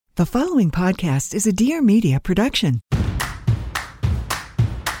The following podcast is a Dear Media production.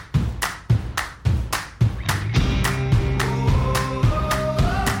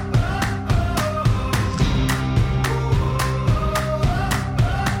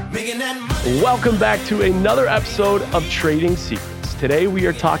 Welcome back to another episode of Trading Secrets. Today we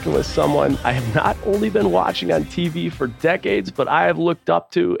are talking with someone I have not only been watching on TV for decades, but I have looked up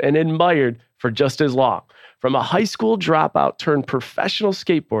to and admired for just as long. From a high school dropout turned professional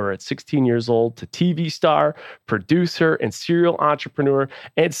skateboarder at 16 years old to TV star, producer, and serial entrepreneur,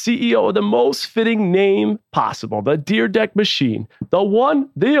 and CEO of the most fitting name possible, the Dyrdek machine, the one,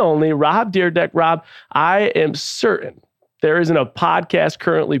 the only, Rob Dyrdek. Rob, I am certain there isn't a podcast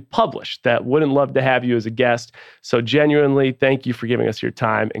currently published that wouldn't love to have you as a guest. So genuinely, thank you for giving us your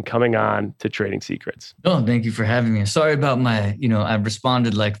time and coming on to Trading Secrets. Oh, thank you for having me. Sorry about I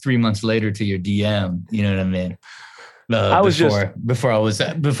responded like 3 months later to your DM. You know what I mean? Before I was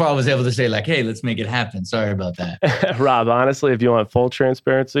able to say like, hey, let's make it happen. Sorry about that. Rob, honestly, if you want full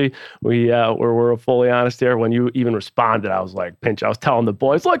transparency, we're fully honest here. When you even responded, I was like, I was telling the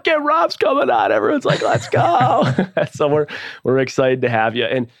boys, look, get Rob's coming on. Everyone's like, let's go. So we're excited to have you.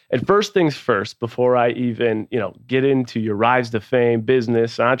 And first things first, before I even get into your rise to fame,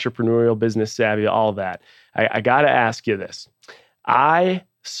 business, entrepreneurial, business savvy, all of that, I got to ask you this. I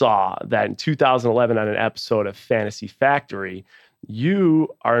saw that in 2011 on an episode of Fantasy Factory, you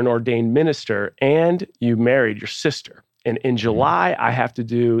are an ordained minister and you married your sister. And in July, I have to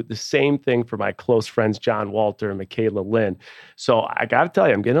do the same thing for my close friends, John Walter and Michaela Lynn. So I got to tell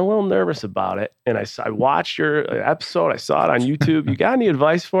you, I'm getting a little nervous about it. And I watched your episode. I saw it on YouTube. You got any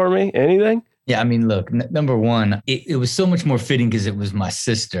advice for me? Anything? Yeah, I mean, look, number one, it was so much more fitting because it was my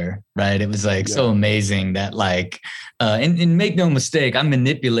sister, right? It was like so amazing that and make no mistake, I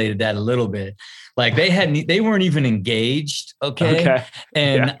manipulated that a little bit. Like they weren't even engaged. Okay.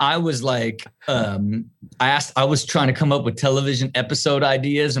 And I was like, I was trying to come up with television episode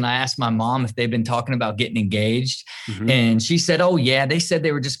ideas. And I asked my mom if they've been talking about getting engaged. Mm-hmm. And she said, oh yeah, they said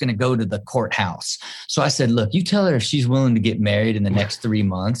they were just going to go to the courthouse. So I said, look, you tell her if she's willing to get married in the next 3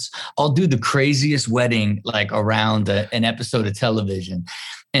 months, I'll do the craziest wedding, like around an episode of television.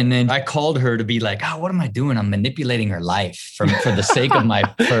 And then I called her to be like, oh, what am I doing? I'm manipulating her life for the sake of my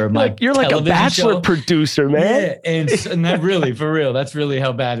you're like a Bachelor producer, man. Yeah, and that really, for real, that's really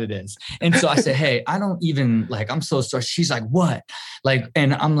how bad it is. And so I said, hey, I don't even I'm so sorry. She's like, what?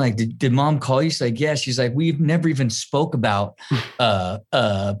 And I'm like, did mom call you? She's like, yeah. She's like, we've never even spoke about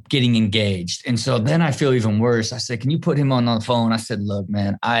getting engaged. And so then I feel even worse. I said, can you put him on the phone? I said, look,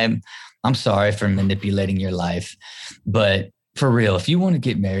 man, I'm sorry for manipulating your life, but for real, if you want to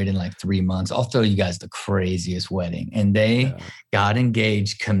get married in like 3 months, I'll throw you guys the craziest wedding. And they got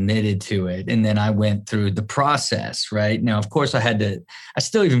engaged, committed to it. And then I went through the process, right? Now, of course, I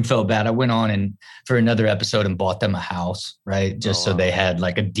still even felt bad. I went on and for another episode and bought them a house, right? Just so they had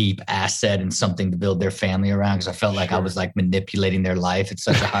like a deep asset and something to build their family around. Because I felt like I was like manipulating their life at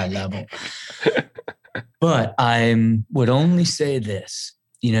such a high level. But I would only say this,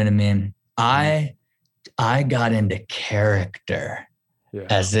 you know what I mean? I got into character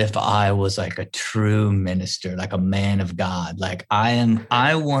as if I was like a true minister, like a man of God. Like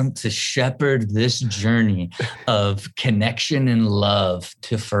I want to shepherd this journey of connection and love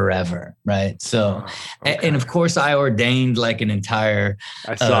to forever. Right. So, and of course I ordained like an entire,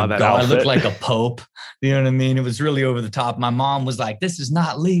 I saw that. I looked like a pope. You know what I mean? It was really over the top. My mom was like, this is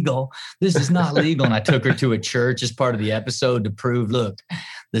not legal. This is not legal. And I took her to a church as part of the episode to prove, look,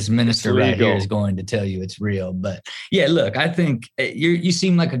 this minister right here is going to tell you it's real. But yeah, look, I think you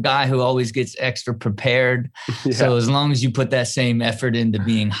seem like a guy who always gets extra prepared. Yeah. So as long as you put that same effort into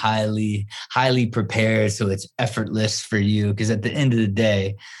being highly, highly prepared, so it's effortless for you. Because at the end of the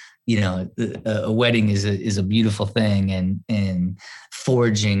day, a wedding is a beautiful thing, and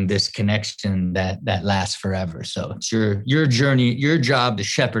forging this connection that lasts forever. So it's your journey, your job to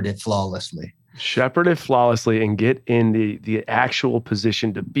shepherd it flawlessly. Shepherd it flawlessly and get in the actual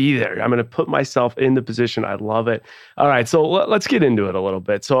position to be there. I'm going to put myself in the position. I love it. All right. So let's get into it a little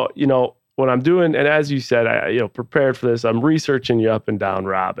bit. So, what I'm doing, and as you said, I prepared for this, I'm researching you up and down,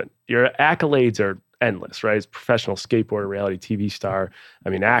 Robin. Your accolades are endless, right? As professional skateboarder, reality TV star,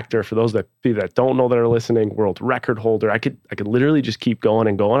 actor. For those that don't know that are listening, world record holder. I could literally just keep going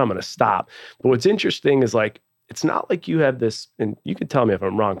and going. I'm going to stop. But what's interesting is it's not like you have this, and you can tell me if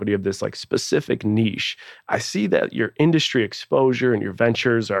I'm wrong, but you have this like specific niche. I see that your industry exposure and your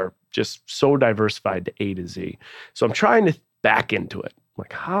ventures are just so diversified to A to Z. So I'm trying to back into it.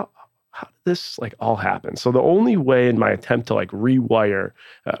 Like how did this all happen? So the only way in my attempt to rewire,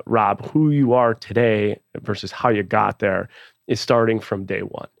 Rob, who you are today versus how you got there is starting from day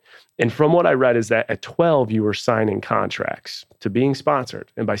one. And from what I read is that at 12, you were signing contracts to being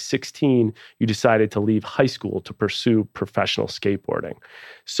sponsored. And by 16, you decided to leave high school to pursue professional skateboarding.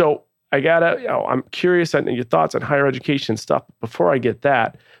 So I'm curious on your thoughts on higher education stuff. Before I get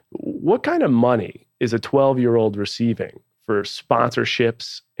that, what kind of money is a 12-year-old receiving for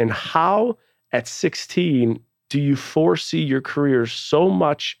sponsorships? And how at 16 do you foresee your career so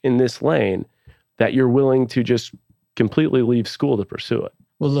much in this lane that you're willing to just completely leave school to pursue it?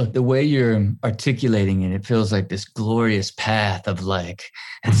 Well, look, the way you're articulating it, it feels like this glorious path of like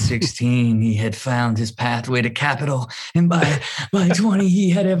at 16, he had found his pathway to capital. And by 20,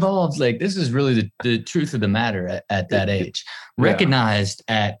 he had evolved. Like this is really the truth of the matter at that age. Recognized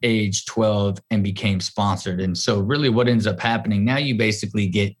at age 12 and became sponsored. And so really what ends up happening now, you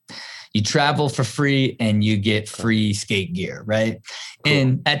basically you travel for free and you get free skate gear, right? Cool.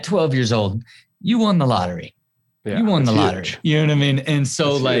 And at 12 years old, you won the lottery. Yeah, you won the lottery. Huge. You know what I mean? And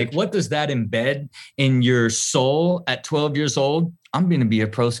so that's like, huge. What does that embed in your soul at 12 years old? I'm going to be a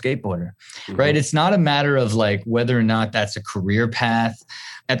pro skateboarder, right? It's not a matter of like whether or not that's a career path.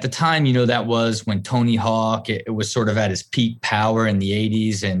 At the time, that was when Tony Hawk, it was sort of at his peak power in the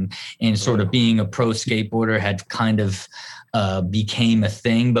 80s and sort of being a pro skateboarder had kind of became a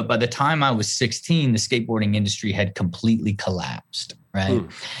thing. But by the time I was 16, the skateboarding industry had completely collapsed. Right.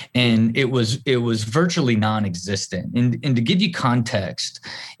 And it was virtually non-existent. And to give you context,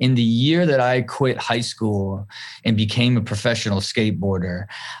 in the year that I quit high school and became a professional skateboarder,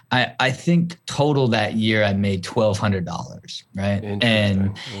 I think total that year I made $1,200. Right.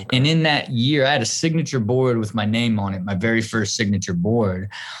 And in that year, I had a signature board with my name on it, my very first signature board.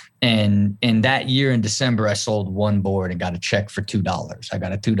 And in that year in December, I sold one board and got a check for $2. I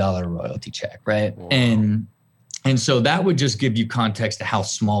got a $2 royalty check. Right. Wow. And so that would just give you context to how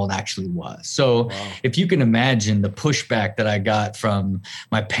small it actually was. So if you can imagine the pushback that I got from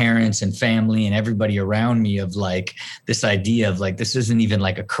my parents and family and everybody around me of like this idea of like, this isn't even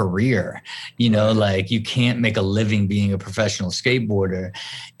like a career, like you can't make a living being a professional skateboarder.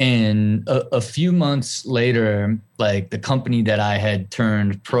 And a few months later, like the company that I had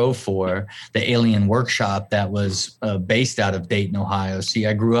turned pro for, the Alien Workshop that was based out of Dayton, Ohio. See,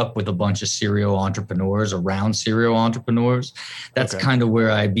 I grew up with a bunch of serial entrepreneurs around serial entrepreneurs. That's kind of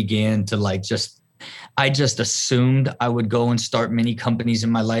where I began to like I just assumed I would go and start many companies in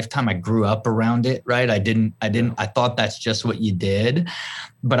my lifetime. I grew up around it, right? I thought that's just what you did,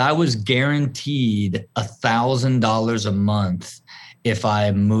 but I was guaranteed $1,000 a month if I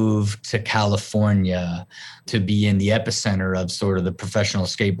moved to California to be in the epicenter of sort of the professional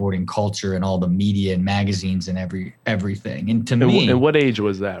skateboarding culture and all the media and magazines and everything. And to me... And what age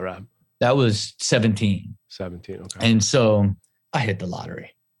was that, Rob? That was 17. 17, okay. And so I hit the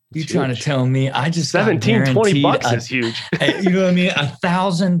lottery. You trying to tell me I just 17, $20 is huge. You know what I mean?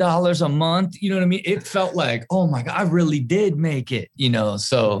 $1,000 a month. You know what I mean? It felt like, oh my God, I really did make it,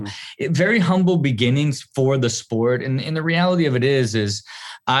 So very humble beginnings for the sport. And the reality of it is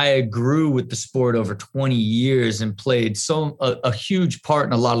I grew with the sport over 20 years and played a huge part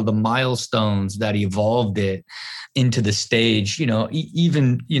in a lot of the milestones that evolved it into the stage.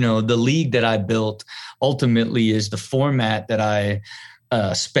 Even the league that I built ultimately is the format that I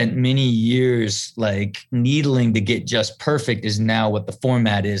spent many years like needling to get just perfect is now what the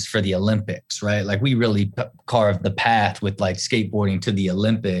format is for the Olympics, right? Like we really carved the path with like skateboarding to the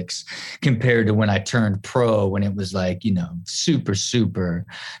Olympics compared to when I turned pro, when it was like, super, super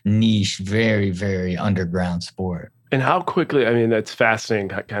niche, very, very underground sport. And how quickly, I mean, that's fascinating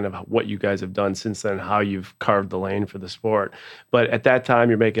kind of what you guys have done since then, how you've carved the lane for the sport. But at that time,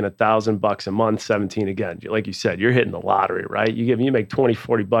 you're making $1,000 a month, 17 again. Like you said, you're hitting the lottery, right? You make $20,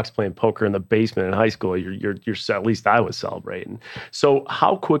 $40 playing poker in the basement in high school. You're at least I was celebrating. So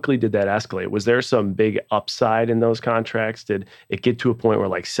how quickly did that escalate? Was there some big upside in those contracts? Did it get to a point where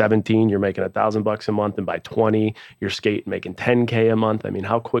like 17, you're making $1,000 a month, and by 20, you're skating making $10K a month? I mean,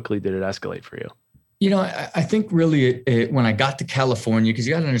 how quickly did it escalate for you? I think really when I got to California, because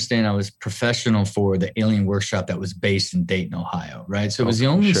you got to understand I was professional for the Alien Workshop that was based in Dayton, Ohio, right? So it was the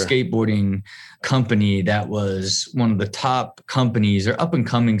only skateboarding company that was one of the top companies or up and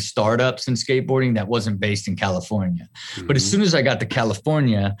coming startups in skateboarding that wasn't based in California. But as soon as I got to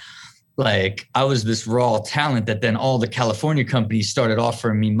California, like I was this raw talent that then all the California companies started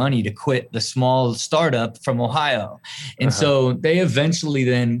offering me money to quit the small startup from Ohio. And so they eventually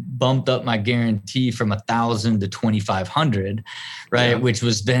then bumped up my guarantee from $1,000 to $2,500. right? Which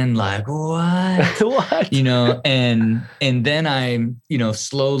was then like, what? What? And then I,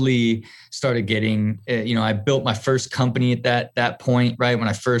 slowly started getting, I built my first company at that point, right? When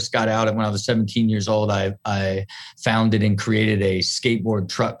I first got out, when I was 17 years old, I founded and created a skateboard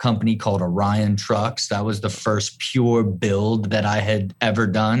truck company called Orion Trucks. That was the first pure build that I had ever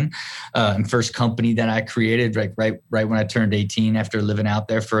done, and first company that I created right when I turned 18 after living out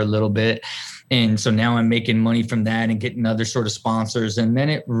there for a little bit. And so now I'm making money from that and getting other sort of sponsors. And then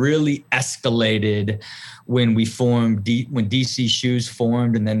it really escalated when we formed, when DC Shoes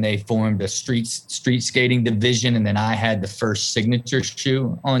formed, and then they formed a street skating division. And then I had the first signature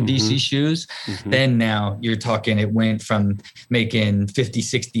shoe on DC Shoes. Then now you're talking, it went from making 50,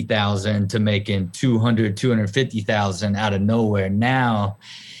 60,000 to making 200, 250,000 out of nowhere. Now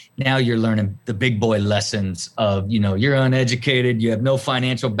you're learning the big boy lessons of, you're uneducated, you have no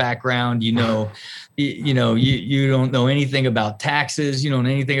financial background, you don't know anything about taxes, you don't know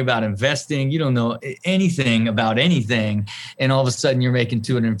anything about investing, you don't know anything about anything. And all of a sudden you're making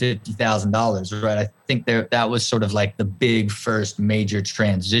 $250,000, right? I think that was sort of like the big first major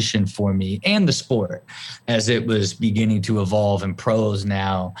transition for me and the sport as it was beginning to evolve, and pros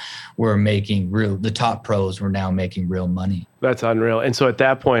now were making the top pros were now making real money. That's unreal. And so at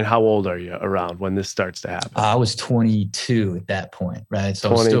that point, how old are you around when this starts to happen? I was 22 at that point, right? So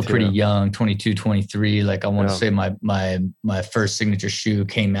I was still pretty young, 22, 23. Like I want to say my first signature shoe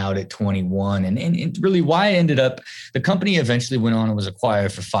came out at 21. And really why I ended up, the company eventually went on and was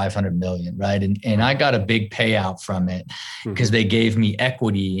acquired for $500 million, right? And I got a big payout from it because they gave me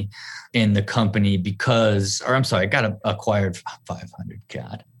equity in the company I got acquired for 500,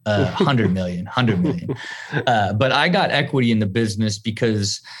 God. 100 million. But I got equity in the business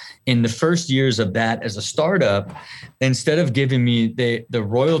because in the first years of that as a startup, instead of giving me the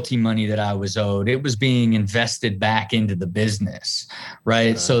royalty money that I was owed, it was being invested back into the business,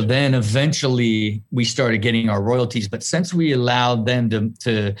 right? Gosh. So then eventually we started getting our royalties. But since we allowed them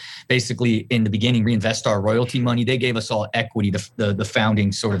to basically in the beginning reinvest our royalty money, they gave us all equity, the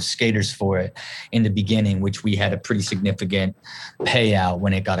founding sort of skaters for it in the beginning, which we had a pretty significant payout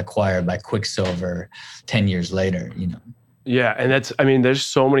when it got acquired by Quicksilver 10 years later, Yeah. And there's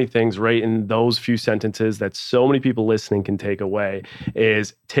so many things right in those few sentences that so many people listening can take away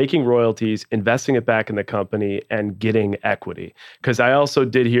is taking royalties, investing it back in the company, and getting equity. Because I also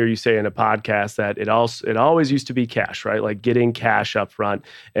did hear you say in a podcast that it always used to be cash, right? Like getting cash up front.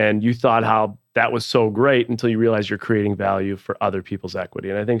 And you thought how that was so great until you realize you're creating value for other people's equity.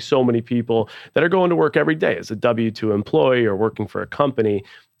 And I think so many people that are going to work every day as a W-2 employee or working for a company,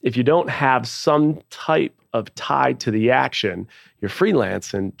 if you don't have some type of tie to the action, you're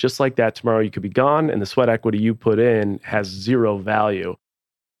freelance. And just like that, tomorrow you could be gone and the sweat equity you put in has zero value.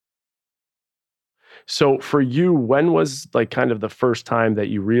 So for you, when was like kind of the first time that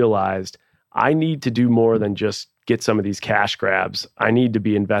you realized I need to do more than just get some of these cash grabs? I need to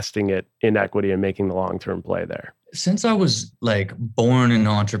be investing it in equity and making the long-term play there. Since I was like born an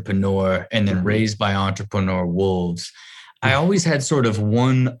entrepreneur and then raised by entrepreneur wolves, I always had sort of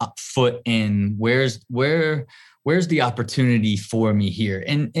one foot in where's the opportunity for me here.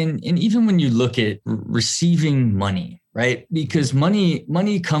 And even when you look at receiving money, right? Because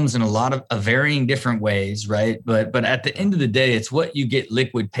money comes in a lot of varying different ways, right? But at the end of the day, it's what you get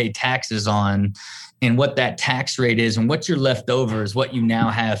liquid pay taxes on, and what that tax rate is, and what you're left over is what you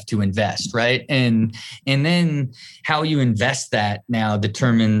now have to invest, right? And then how you invest that now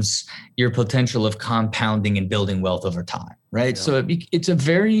determines your potential of compounding and building wealth over time, right? Yeah. So it's a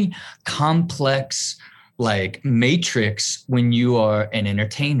very complex like matrix when you are an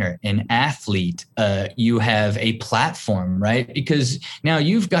entertainer, an athlete, you have a platform, right? Because now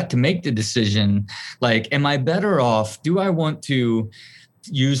you've got to make the decision, like, am I better off? Do I want to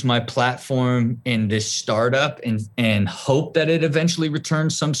use my platform in this startup and hope that it eventually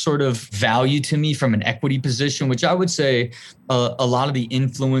returns some sort of value to me from an equity position, which I would say a lot of the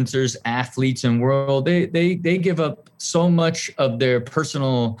influencers, athletes in the world, they give up so much of their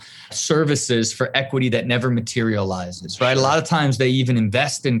personal services for equity that never materializes, right? A lot of times they even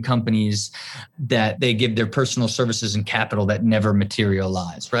invest in companies that they give their personal services and capital that never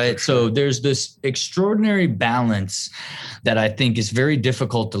materialize, right? So there's this extraordinary balance that I think is very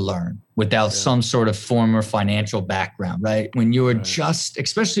difficult to learn without some sort of former financial background, right? When you're just,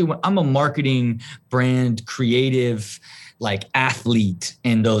 especially when I'm a marketing, brand, creative, like athlete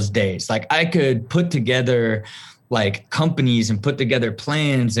in those days, like I could put together like companies and put together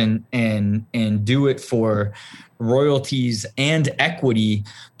plans and do it for royalties and equity,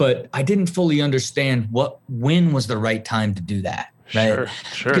 but I didn't fully understand when was the right time to do that, right?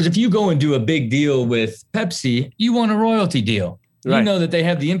 Sure. Because if you go and do a big deal with Pepsi, you want a royalty deal, You Right. know that they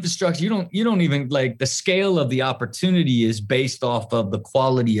have the infrastructure. You don't even like the scale of the opportunity is based off of the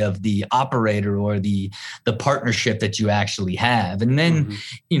quality of the operator or the partnership that you actually have. And then,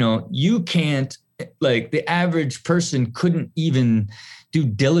 you can't, like the average person couldn't even do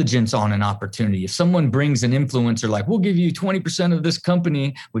diligence on an opportunity. If someone brings an influencer, like we'll give you 20% of this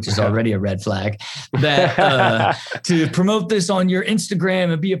company, which is already a red flag, that to promote this on your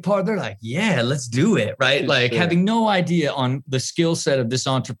Instagram and be a part, they're like, yeah, let's do it. Right. Like having no idea on the skill set of this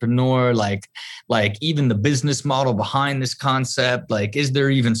entrepreneur, like even the business model behind this concept, like, is there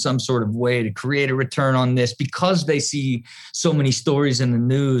even some sort of way to create a return on this? Because they see so many stories in the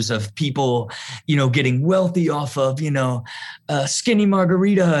news of people, getting wealthy off of, skinny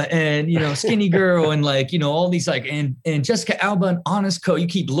margarita and, skinny girl and like, all these like, and Jessica Alba and Honest Co. You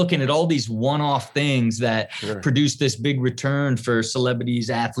keep looking at all these one-off things that produce this big return for celebrities,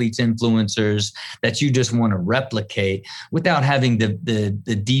 athletes, influencers that you just want to replicate without having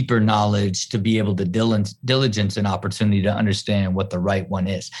the deeper knowledge to be able to diligence an opportunity to understand what the right one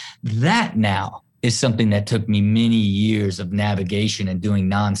is. That now is something that took me many years of navigation and doing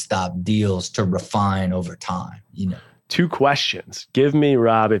nonstop deals to refine over time, 2 questions. Give me,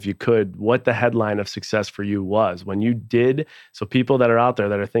 Rob, if you could, what the headline of success for you was when you did. So people that are out there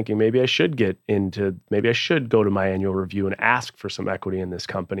that are thinking, maybe I should go to my annual review and ask for some equity in this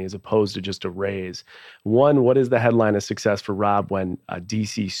company as opposed to just a raise. 1, what is the headline of success for Rob when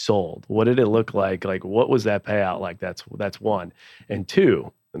DC sold? What did it look like? Like, what was that payout like? That's 1. And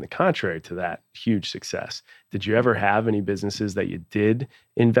 2, and the contrary to that, huge success. Did you ever have any businesses that you did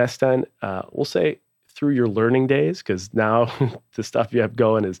invest in? We'll say through your learning days, because now the stuff you have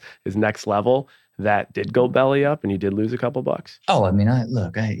going is next level, that did go belly up and you did lose a couple bucks? Oh, I mean,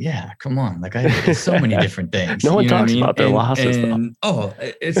 come on. Like I did so many different things. No one talks about their losses though. Oh,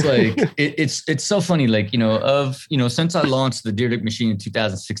 it's like, it's so funny. Like, since I launched the Dyrdek machine in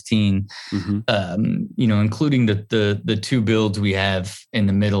 2016, including the 2 builds we have in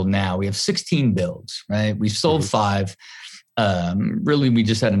the middle now, we have 16 builds, right? We've sold 5. Really, we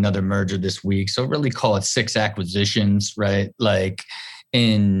just had another merger this week. So really call it 6 acquisitions, right? Like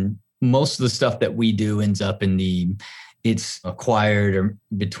in most of the stuff that we do ends up it's acquired or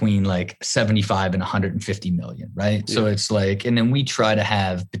between like 75 and 150 million, right? Yeah. So it's like, and then we try to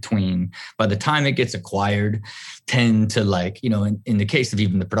have by the time it gets acquired, tend to like, in the case of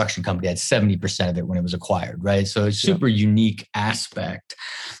even the production company, had 70% of it when it was acquired, right? So it's super unique aspect.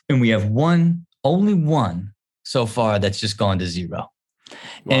 And we have only one so far that's just gone to 0. Wow.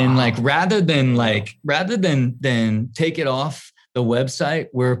 And like, rather than take it off the website,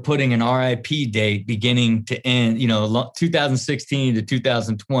 we're putting an RIP date beginning to end, 2016 to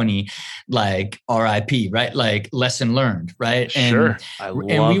 2020, like RIP, right? Like lesson learned, right? Sure.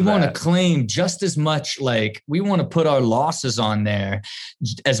 And we want to claim just as much, like we want to put our losses on there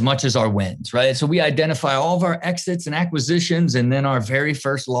as much as our wins, right? So we identify all of our exits and acquisitions and then our very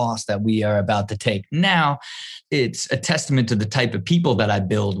first loss that we are about to take. Now, it's a testament to the type of people that I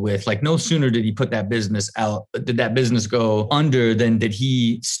build with. Like no sooner did he put that business out, did that business go under, than did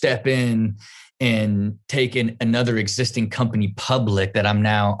he step in and take another existing company public that I'm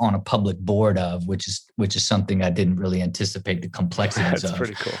now on a public board of, which is something I didn't really anticipate the complexities of,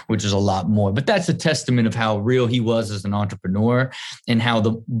 pretty cool. Which is a lot more. But that's a testament of how real he was as an entrepreneur and how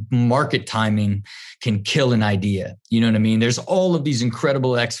the market timing can kill an idea. You know what I mean? There's all of these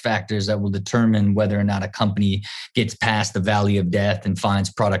incredible X factors that will determine whether or not a company gets past the valley of death and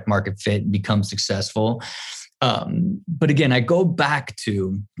finds product market fit and becomes successful. But again, I go back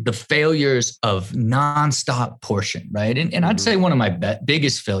to the failures of nonstop portion, right? And I'd say one of my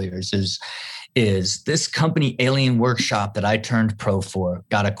biggest failures is this company, Alien Workshop, that I turned pro for,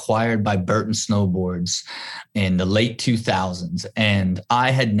 got acquired by Burton Snowboards in the late 2000s. And I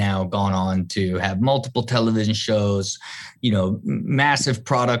had now gone on to have multiple television shows, massive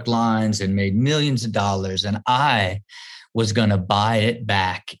product lines and made millions of dollars. And I was going to buy it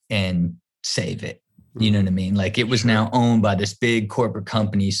back and save it. You know what I mean? Like it was now owned by this big corporate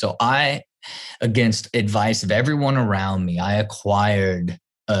company. So I, against advice of everyone around me, I acquired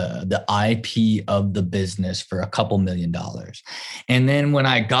the IP of the business for $2 million. And then when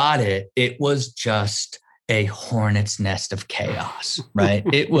I got it, it was just a hornet's nest of chaos, right?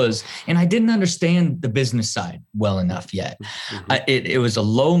 It was, and I didn't understand the business side well enough yet. It was a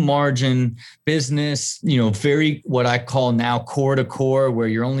low margin business, very what I call now core to core, where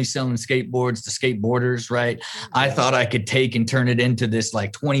you're only selling skateboards to skateboarders, right? I thought I could take and turn it into this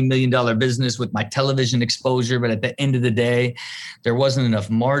like $20 million business with my television exposure. But at the end of the day, there wasn't enough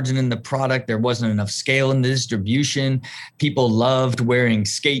margin in the product. There wasn't enough scale in the distribution. People loved wearing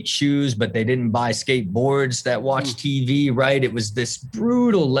skate shoes, but they didn't buy skateboards. boards, that watch TV, right? It was this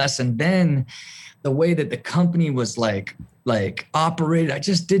brutal lesson. Then the way that the company was like operated, I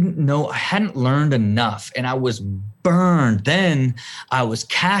just didn't know. I hadn't learned enough, and I was burned. Then I was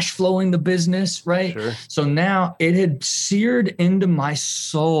cash flowing the business, right? Sure. So now it had seared into my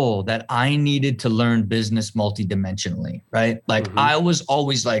soul that I needed to learn business multidimensionally, right? Like I was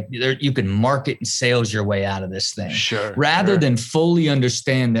always like, you can market and sales your way out of this thing, rather than fully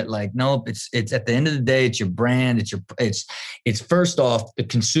understand that, like, nope, it's at the end of the day, it's your brand, it's first off the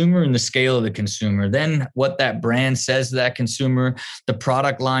consumer and the scale of the consumer, then what that brand says to that consumer, the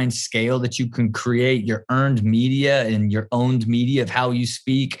product line scale that you can create, your earned media and your owned media of how you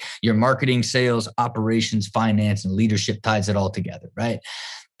speak, your marketing, sales, operations, finance, and leadership ties it all together, right?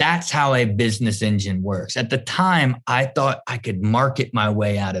 That's how a business engine works. At the time, I thought I could market my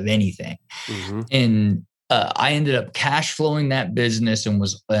way out of anything. And I ended up cash flowing that business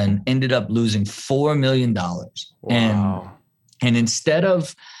and ended up losing $4 million. Wow. And instead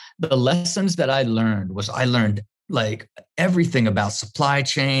of the lessons that I learned like everything about supply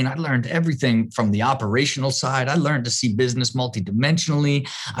chain. I learned everything from the operational side. I learned to see business multidimensionally.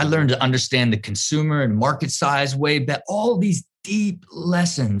 I learned to understand the consumer and market size way better. All these deep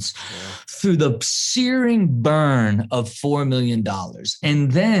lessons through the searing burn of $4 million.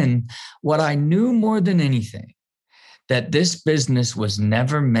 And then what I knew more than anything, that this business was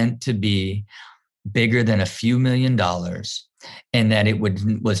never meant to be bigger than a few $1,000,000, and that it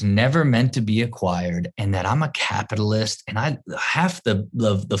was never meant to be acquired, and that I'm a capitalist, and half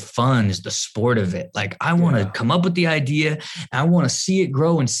the fun is the sport of it. Like I want to come up with the idea, I want to see it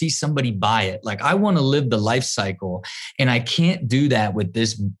grow and see somebody buy it. Like I want to live the life cycle, and I can't do that with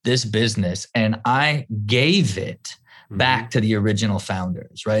this business. And I gave it back to the original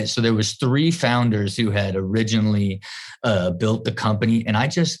founders, right? So there was 3 founders who had originally built the company, and I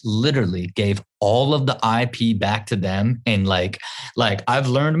just literally gave all of the IP back to them. And like I've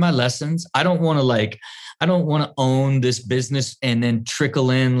learned my lessons. I don't want to own this business and then trickle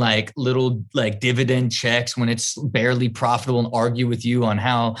in like little like dividend checks when it's barely profitable and argue with you on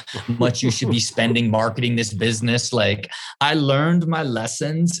how much you should be spending marketing this business. Like I learned my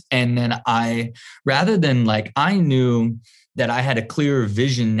lessons, and then I knew that I had a clearer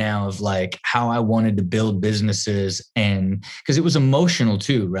vision now of like how I wanted to build businesses, and because it was emotional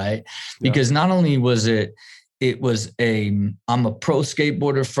too, right? Because not only was I'm a pro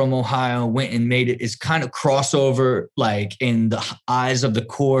skateboarder from Ohio, went and made it. It's kind of crossover, like in the eyes of the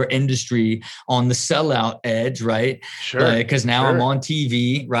core industry on the sellout edge, right? Sure. Because now I'm on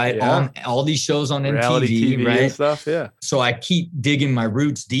TV, right? On all these shows on Reality MTV, TV right? And stuff, yeah. So I keep digging my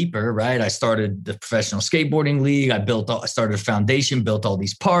roots deeper, right? I started the professional skateboarding league. I started a foundation, built all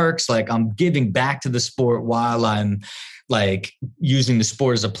these parks. Like I'm giving back to the sport while I'm like using the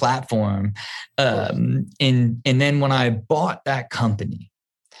sport as a platform. And then when I bought that company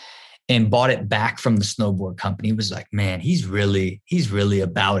and bought it back from the snowboard company, it was like, man, he's really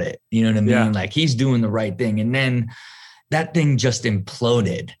about it. You know what I mean? Yeah. Like he's doing the right thing. And then that thing just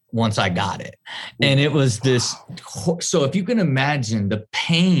imploded once I got it. And it was this. So if you can imagine the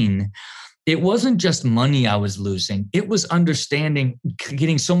pain, it wasn't just money I was losing. It was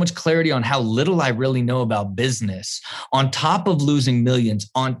getting so much clarity on how little I really know about business, on top of losing millions,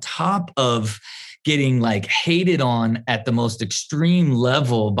 on top of getting like hated on at the most extreme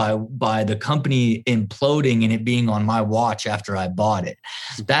level by the company imploding and it being on my watch after I bought it.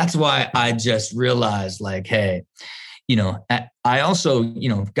 That's why I just realized like, hey, I also,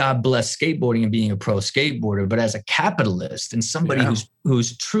 God bless skateboarding and being a pro skateboarder, but as a capitalist and somebody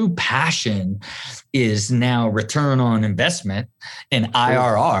whose true passion is now return on investment and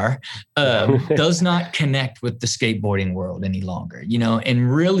IRR, does not connect with the skateboarding world any longer,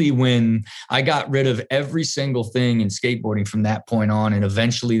 and really when I got rid of every single thing in skateboarding from that point on, and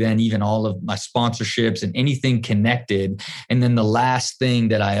eventually then even all of my sponsorships and anything connected. And then the last thing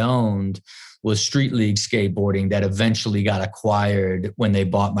that I owned was Street League skateboarding that eventually got acquired when they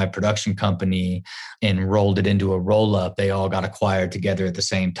bought my production company and rolled it into a roll-up. They all got acquired together at the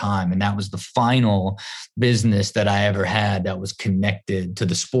same time. And that was the final business that I ever had that was connected to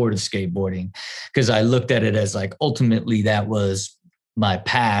the sport of skateboarding, because I looked at it as like, ultimately that was my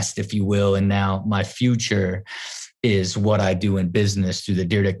past, if you will. And now my future is what I do in business through the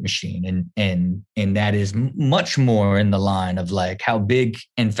Dyrdek machine. And that is much more in the line of like, how big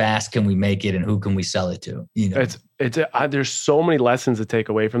and fast can we make it and who can we sell it to? There's so many lessons to take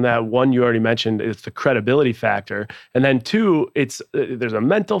away from that. One, you already mentioned, it's the credibility factor. And then 2, there's a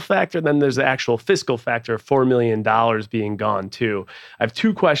mental factor. Then there's the actual fiscal factor of $4 million being gone too. I have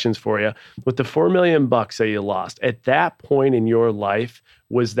 2 questions for you. With the $4 million that you lost, at that point in your life,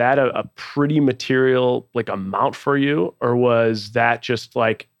 was that a pretty material like amount for you? Or was that just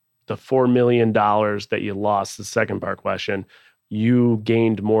like the $4 million that you lost, the second part question, you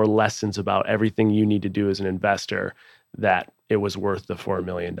gained more lessons about everything you need to do as an investor that it was worth the $4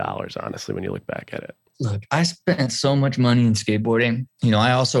 million, honestly, when you look back at it? Look, I spent so much money in skateboarding.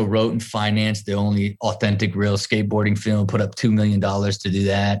 I also wrote and financed the only authentic, real skateboarding film, put up $2 million to do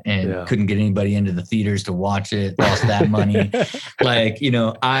that, and couldn't get anybody into the theaters to watch it, lost that money.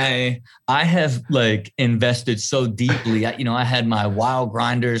 I have like invested so deeply. I had my Wild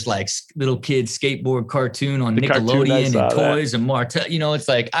Grinders, like little kid skateboard cartoon on Nickelodeon and toys and Martell. It's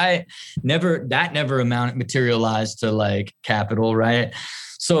like that never materialized to like capital, right?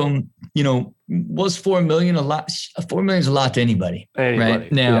 So, was 4 million a lot? 4 million is a lot to anybody.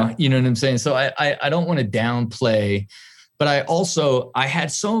 Right now, you know what I'm saying? So I don't want to downplay, but I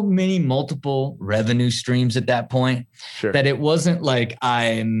had so many multiple revenue streams at that point that it wasn't like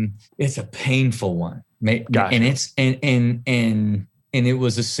it's a painful one. Gotcha. And it's, and it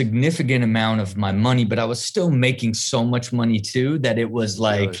was a significant amount of my money, but I was still making so much money too, that it was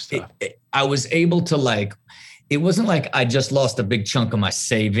like, I was able to like, it wasn't like I just lost a big chunk of my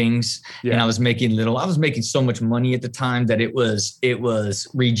savings and I was making so much money at the time that it was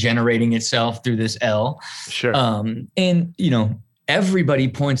regenerating itself through this L. Sure. And everybody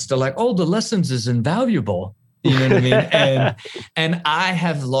points to like, oh, the lessons is invaluable. You know what I mean? And I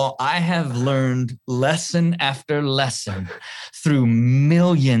have learned lesson after lesson through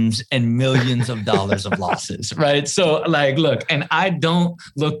millions and millions of dollars of losses, right? So like, look, and I don't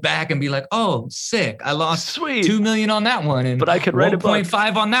look back and be like, oh, sick, I lost $2 million on that one, but I could write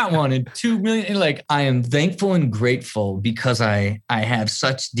 1.5 on that one, and 2 million. Like, I am thankful and grateful because I have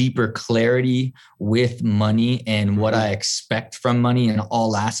such deeper clarity with money and what I expect from money in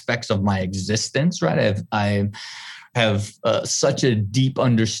all aspects of my existence, right? I have such a deep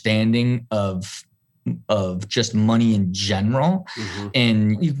understanding of just money in general.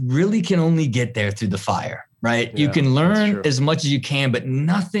 And you really can only get there through the fire, right? You can learn as much as you can, but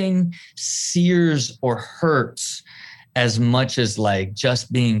nothing sears or hurts as much as like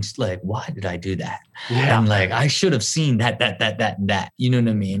just being like, why did I do that? And like, I should have seen that, you know what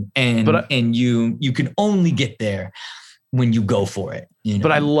I mean? And you can only get there when you go for it.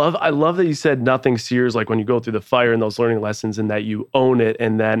 But I love that you said nothing sears, like when you go through the fire and those learning lessons, and that you own it.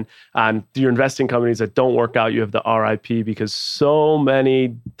 And then on your investing companies that don't work out, you have the RIP, because so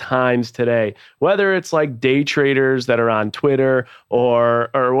many times today, whether it's like day traders that are on Twitter or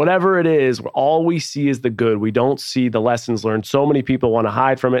whatever it is, all we see is the good. We don't see the lessons learned. So many people want to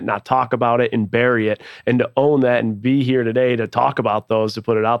hide from it, not talk about it, and bury it. And to own that and be here today to talk about those, to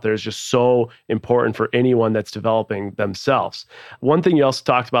put it out there, is just so important for anyone that's developing themselves. One thing you also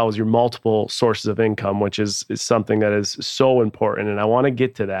talked about was your multiple sources of income, which is something that is so important. And I want to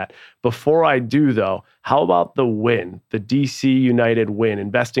get to that. Before I do, though, how about the win, the DC United win,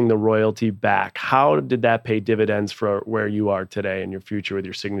 investing the royalty back? How did that pay dividends for where you are today and your future with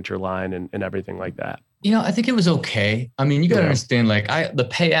your signature line and everything like that? I think it was okay. I mean, you got to understand, like the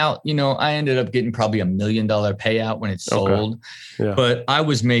payout, I ended up getting probably $1 million payout when it sold, but I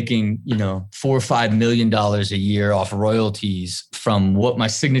was making, $4 or $5 million a year off royalties from what my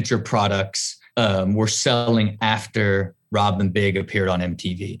signature products were selling after Rob and Big appeared on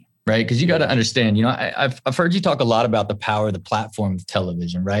MTV. Right. Because you got to understand, I've heard you talk a lot about the power of the platform of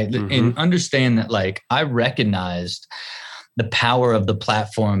television. Right. And understand that, like, I recognized the power of the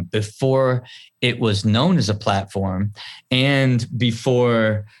platform before it was known as a platform and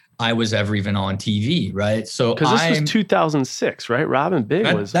before I was ever even on TV, right? So because this was 2006, right? Robin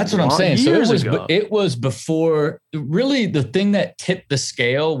Big was. That's what I'm saying. So it was before. Really, the thing that tipped the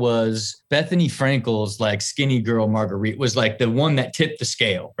scale was Bethany Frankel's like Skinny Girl Marguerite was like the one that tipped the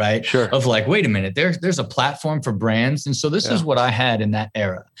scale, right? Sure. Of like, wait a minute, there's a platform for brands, and so this is what I had in that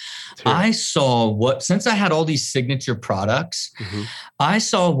era. I saw since I had all these signature products, I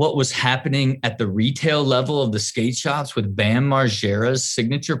saw what was happening at the retail level of the skate shops with Bam Margera's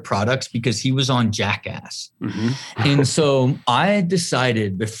signature products because he was on Jackass. And so I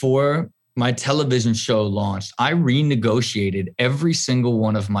decided before my television show launched, I renegotiated every single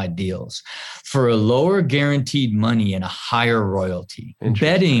one of my deals for a lower guaranteed money and a higher royalty,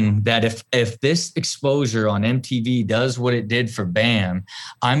 betting that if this exposure on MTV does what it did for Bam,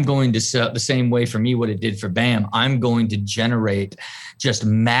 I'm going to sell the same way for me what it did for Bam. I'm going to generate just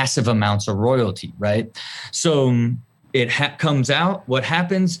massive amounts of royalty, right? So it comes out. What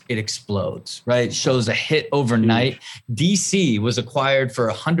happens? It explodes, right? Shows a hit overnight. DC was acquired for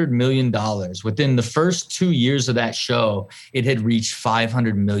 $100 million. Within the first 2 years of that show, it had reached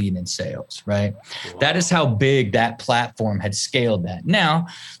 500 million in sales, right? Wow. That is how big that platform had scaled that. Now,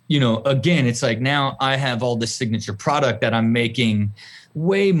 again, it's like now I have all this signature product that I'm making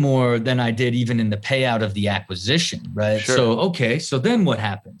way more than I did even in the payout of the acquisition, right? Sure. So, okay, so then what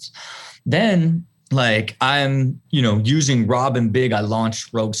happens? Then like I'm, using Rob and Big. I launched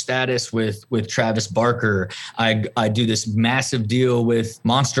Rogue Status with Travis Barker. I do this massive deal with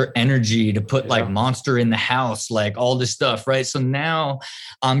Monster Energy to put like Monster in the house, like all this stuff, right? So now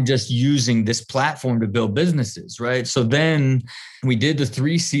I'm just using this platform to build businesses, right? So then we did the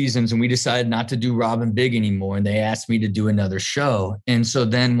 3 seasons and we decided not to do Rob and Big anymore. And they asked me to do another show. And so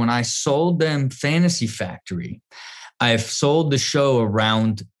then when I sold them Fantasy Factory, I've sold the show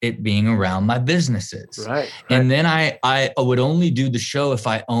around it being around my businesses. Right. And then I would only do the show if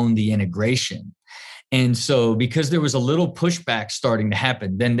I owned the integration. And so because there was a little pushback starting to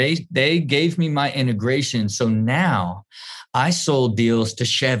happen, then they gave me my integration. So now I sold deals to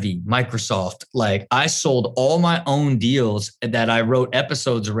Chevy, Microsoft. Like I sold all my own deals that I wrote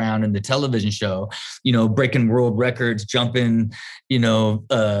episodes around in the television show, breaking world records, jumping,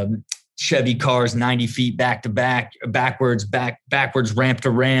 Chevy cars 90 feet back to back, backwards, ramp to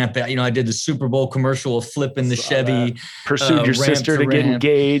ramp. I did the Super Bowl commercial of flipping the Chevy. Pursued your sister to get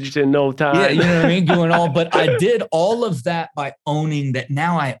engaged in no time. Yeah, you know what I mean? Doing all, but I did all of that by owning that.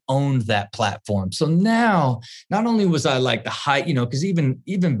 Now I owned that platform. So now, not only was I like the high, because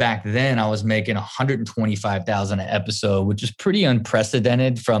even back then I was making $125,000 an episode, which is pretty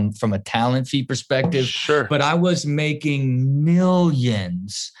unprecedented from a talent fee perspective. Sure. But I was making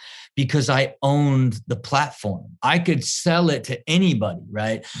millions because I owned the platform. I could sell it to anybody,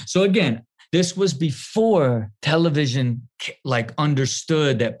 right? So again, this was before television like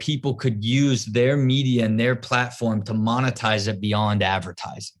understood that people could use their media and their platform to monetize it beyond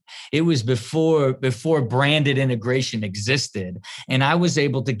advertising. It was before branded integration existed. And I was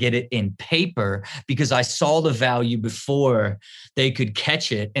able to get it in paper because I saw the value before they could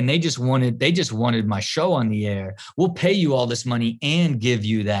catch it. And they just wanted my show on the air. We'll pay you all this money and give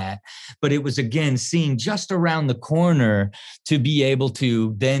you that. But it was, again, seeing just around the corner to be able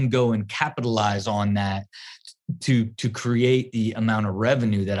to then go and capitalize on that to create the amount of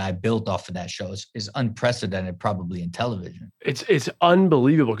revenue that I built off of that show is unprecedented, probably in television. It's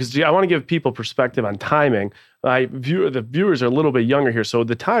unbelievable because I want to give people perspective on timing. The viewers are a little bit younger here. So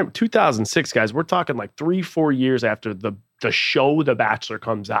the time, 2006, guys, we're talking like 3-4 years after the show The Bachelor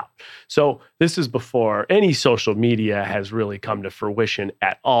comes out. So this is before any social media has really come to fruition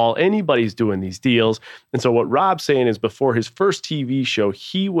at all. Anybody's doing these deals. And so what Rob's saying is before his first TV show,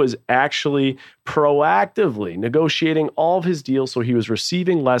 he was actually proactively negotiating all of his deals. So he was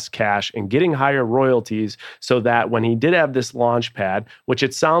receiving less cash and getting higher royalties so that when he did have this launch pad, which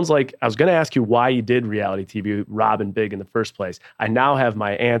it sounds like, I was going to ask you why you did reality TV, Rob and Big in the first place. I now have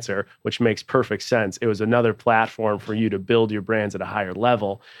my answer, which makes perfect sense. It was another platform for you to build your brands at a higher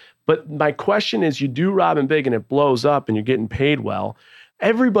level. But my question is, you do Rob and Big and it blows up and you're getting paid well.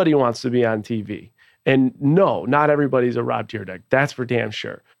 Everybody wants to be on TV. And no, not everybody's a Rob Dyrdek. That's for damn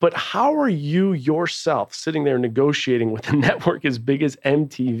sure. But how are you yourself sitting there negotiating with a network as big as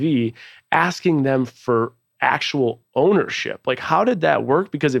MTV, asking them for actual ownership? Like, how did that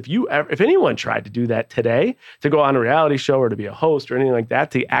work? Because if anyone tried to do that today, to go on a reality show or to be a host or anything like that,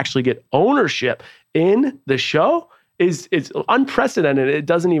 to actually get ownership in the show, it's unprecedented. It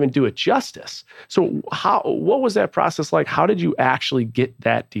doesn't even do it justice. So what was that process like? How did you actually get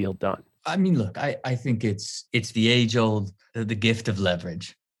that deal done? I mean, look, I think it's the age old, the gift of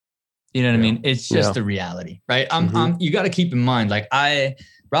leverage. You know what I mean? It's just the reality, right? You got to keep in mind, like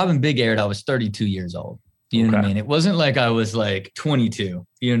Rob and Big aired, I was 32 years old. You know what I mean? It wasn't like I was like 22.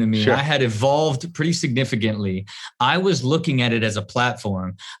 You know what I mean? Sure. I had evolved pretty significantly. I was looking at it as a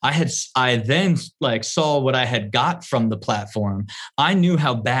platform. I then like saw what I had got from the platform. I knew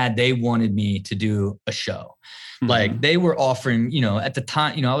how bad they wanted me to do a show. Like they were offering, at the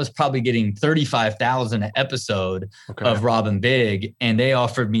time, I was probably getting $35,000 an episode of Rob and Big, and they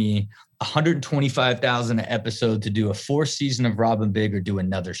offered me $125,000 an episode to do a 4th season of Rob and Big or do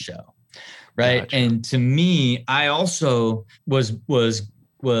another show. Right. Gotcha. And to me, I also was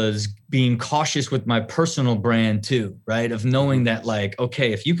being cautious with my personal brand too, right? Of knowing that like,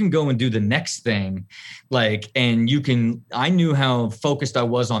 okay, if you can go and do the next thing, like, and I knew how focused I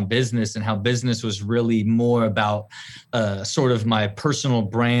was on business and how business was really more about sort of my personal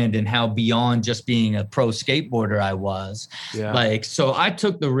brand and how beyond just being a pro skateboarder I was. Yeah. Like, so I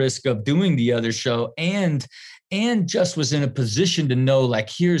took the risk of doing the other show and and just was in a position to know, like,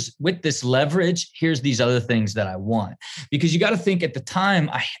 here's with this leverage, here's these other things that I want. Because you got to think at the time,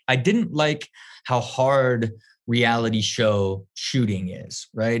 I didn't like how hard reality show shooting is,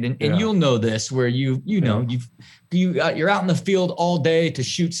 right? And you'll know this, where you're out in the field all day to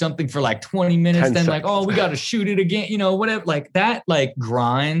shoot something for like 20 minutes, then seconds. Like, oh, we got to shoot it again, whatever, like that, like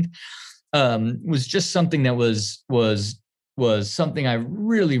grind was just something that was something I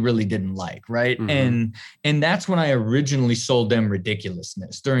really, really didn't like, right? Mm-hmm. And that's when I originally sold them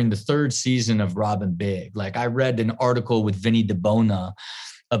Ridiculousness during the 3rd season of Robin Big. Like, I read an article with Vinny DeBona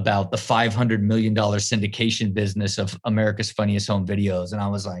about the $500 million syndication business of America's Funniest Home Videos. And I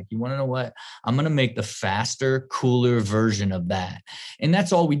was like, you want to know what? I'm going to make the faster, cooler version of that. And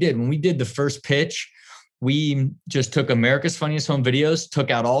that's all we did. When we did the first pitch, we just took America's Funniest Home Videos,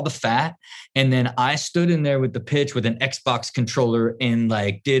 took out all the fat, and then I stood in there with the pitch with an Xbox controller and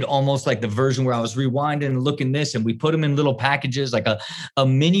like did almost like the version where I was rewinding and looking this, and we put them in little packages, like a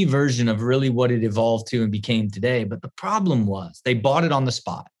mini version of really what it evolved to and became today. But the problem was they bought it on the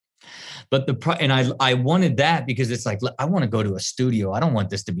spot. But I wanted that because it's like, I want to go to a studio. I don't want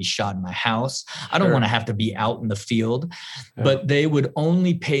this to be shot in my house. I don't want to have to be out in the field. Yeah. But they would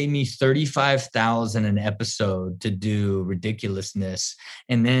only pay me $35,000 an episode to do Ridiculousness.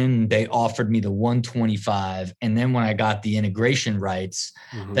 And then they offered me the $125,000. And then when I got the integration rights,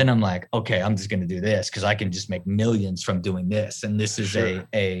 then I'm like, okay, I'm just going to do this because I can just make millions from doing this. And this is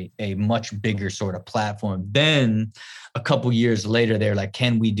a much bigger sort of platform. Then a couple years later, they're like,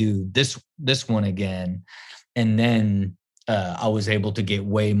 can we do this one again? And then I was able to get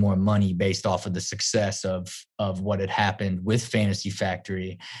way more money based off of the success of what had happened with Fantasy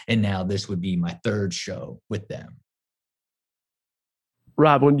Factory. And now this would be my 3rd show with them.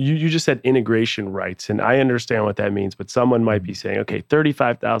 Rob, when you just said integration rights, and I understand what that means, but someone might be saying, okay,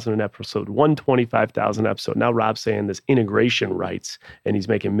 $35,000 an episode, $125,000 an episode. Now Rob's saying this integration rights and he's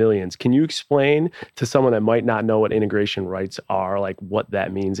making millions. Can you explain to someone that might not know what integration rights are, like what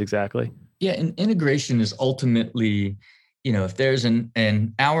that means exactly? Yeah, and integration is ultimately, if there's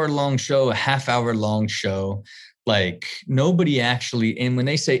an hour-long show, a half-hour-long show, like nobody actually, and when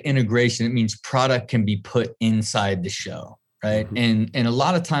they say integration, it means product can be put inside the show. Right. And a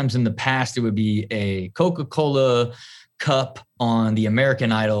lot of times in the past, it would be a Coca-Cola cup on the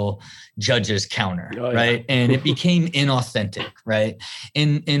American Idol judges counter. Oh, right. Yeah. And it became inauthentic. Right.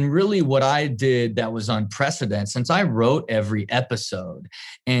 And really what I did that was unprecedented, since I wrote every episode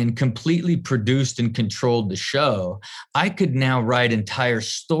and completely produced and controlled the show, I could now write entire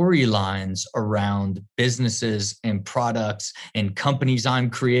storylines around businesses and products and companies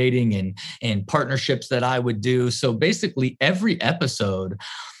I'm creating and partnerships that I would do. So basically every episode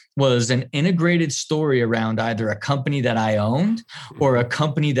was an integrated story around either a company that I owned or a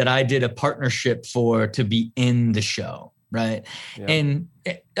company that I did a partnership for to be in the show, right? Yeah. And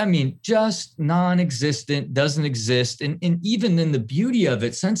I mean, just non-existent, doesn't exist. And even in the beauty of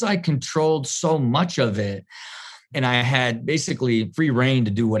it, since I controlled so much of it, and I had basically free reign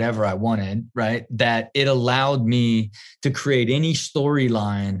to do whatever I wanted, right? That it allowed me to create any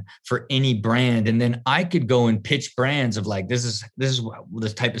storyline for any brand. And then I could go and pitch brands of like, this is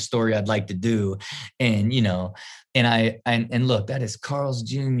the type of story I'd like to do. And, and look, that is Carl's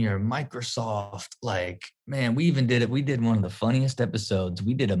Jr., Microsoft. Like, man, we even did it. We did one of the funniest episodes.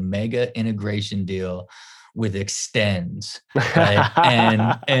 We did a mega integration deal with Extends, right?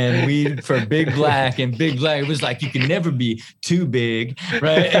 and we, for Big Black, it was like, you can never be too big,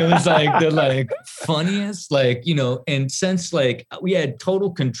 right? It was like the like funniest, like, and since like we had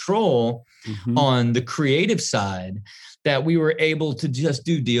total control on the creative side, that we were able to just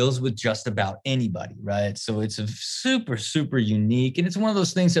do deals with just about anybody, right? So it's a super, super unique. And it's one of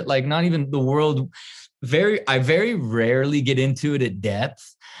those things that like not even the world, I very rarely get into it at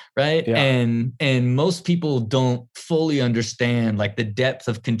depth, right? Yeah. And most people don't fully understand like the depth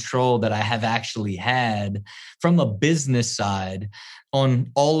of control that I have actually had from a business side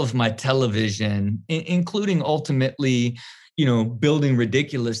on all of my television, including ultimately, building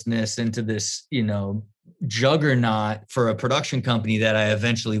Ridiculousness into this, juggernaut for a production company that I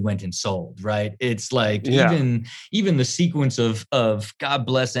eventually went and sold, right? It's like even the sequence of God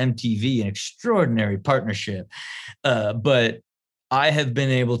bless MTV, an extraordinary partnership. But I have been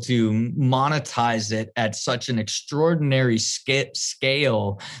able to monetize it at such an extraordinary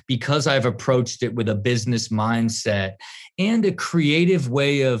scale because I've approached it with a business mindset and a creative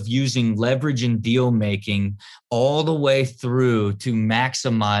way of using leverage and deal making all the way through to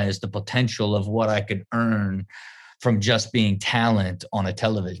maximize the potential of what I could earn from just being talent on a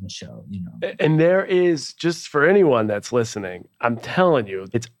television show, you know. And there is, just for anyone that's listening, I'm telling you,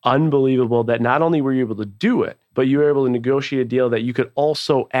 it's unbelievable that not only were you able to do it, but you were able to negotiate a deal that you could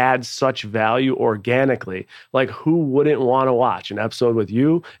also add such value organically. Like, who wouldn't want to watch an episode with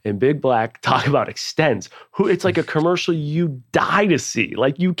you and Big Black talk about extends? It's like a commercial you die to see.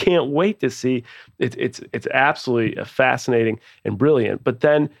 Like, you can't wait to see. It's absolutely fascinating and brilliant. But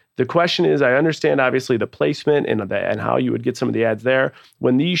then the question is, I understand obviously the placement and how you would get some of the ads there.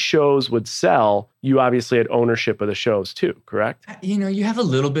 When these shows would sell, you obviously had ownership of the shows too, correct? You know, you have a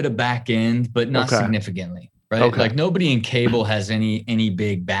little bit of back end, but not significantly. Right. Okay. Like nobody in cable has any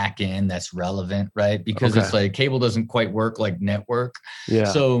big back end that's relevant, right? Because it's like cable doesn't quite work like network. Yeah.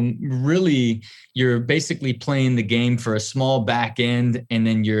 So really you're basically playing the game for a small back end and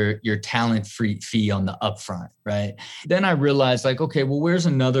then your talent fee on the upfront, right? Then I realized like, okay, well, where's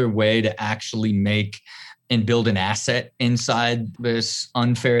another way to actually make and build an asset inside this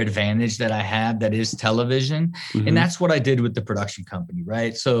unfair advantage that I have that is television. Mm-hmm. And that's what I did with the production company,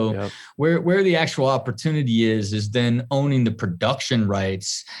 right? So where the actual opportunity is then owning the production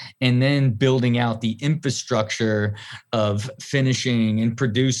rights and then building out the infrastructure of finishing and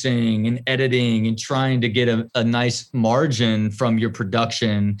producing and editing and trying to get a nice margin from your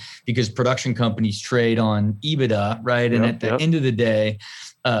production, because production companies trade on EBITDA, right? And at the end of the day,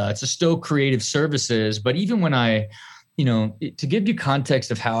 it's still creative services. But even when to give you context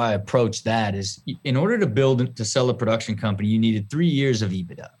of how I approach that is, in order to sell a production company, you needed 3 years of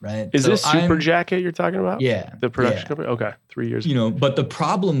EBITDA, right? Is this Super Jacket you're talking about? Yeah. The production company? Okay. 3 years. You know, but the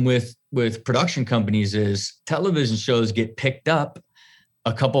problem with production companies is television shows get picked up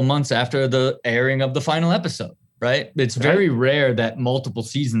a couple months after the airing of the final episode. Right. It's very rare that multiple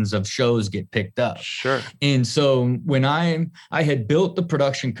seasons of shows get picked up. Sure. And so when I had built the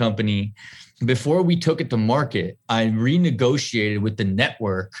production company, before we took it to market, I renegotiated with the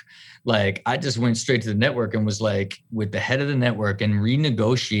network. Like, I just went straight to the network and was like with the head of the network and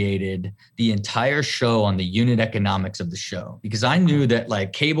renegotiated the entire show on the unit economics of the show, because I knew that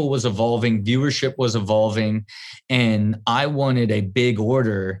like cable was evolving, viewership was evolving, and I wanted a big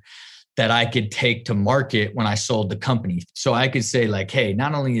order that I could take to market when I sold the company. So I could say like, hey,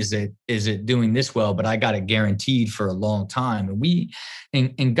 not only is it doing this well, but I got it guaranteed for a long time.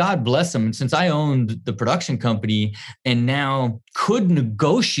 And God bless them. And since I owned the production company and now could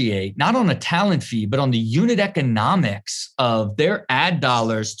negotiate not on a talent fee, but on the unit economics of their ad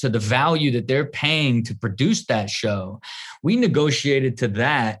dollars to the value that they're paying to produce that show, we negotiated to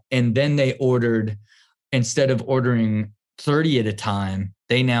that. And then they ordered, instead of ordering 30 at a time,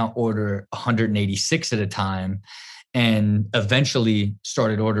 they now order 186 at a time, and eventually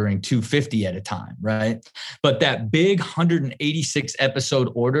started ordering 250 at a time, right? But that big 186 episode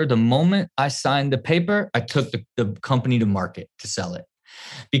order, the moment I signed the paper, I took the company to market to sell it,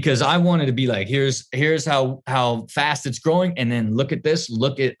 because I wanted to be like, here's how fast it's growing. And then look at this,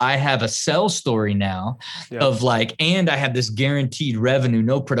 I have a sell story now of like, and I have this guaranteed revenue.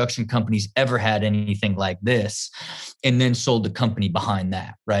 No production company's ever had anything like this. And then sold the company behind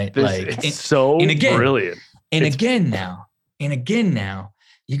that, right? It's brilliant. And again now,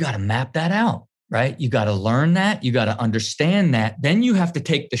 you got to map that out, right? You got to learn that. You got to understand that. Then you have to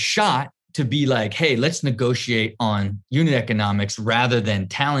take the shot to be like, hey, let's negotiate on unit economics rather than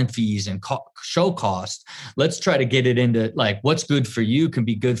talent fees and show cost. Let's try to get it into like, what's good for you can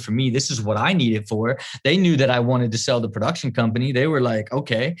be good for me. This is what I need it for. They knew that I wanted to sell the production company. They were like,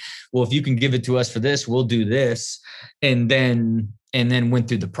 okay, well, if you can give it to us for this, we'll do this. And then went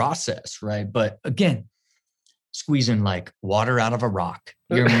through the process, right? But again, squeezing like water out of a rock.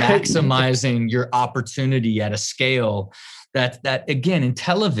 You're maximizing your opportunity at a scale that again, in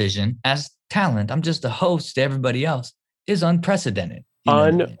television, as talent, I'm just a host to everybody else, is unprecedented.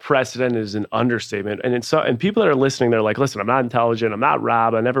 Unprecedented is an understatement. And people that are listening, they're like, listen, I'm not intelligent. I'm not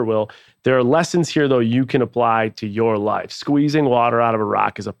Rob. I never will. There are lessons here, though, you can apply to your life. Squeezing water out of a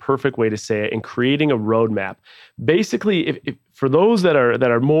rock is a perfect way to say it, and creating a roadmap. Basically, if for those that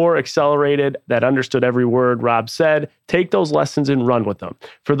are more accelerated, that understood every word Rob said, take those lessons and run with them.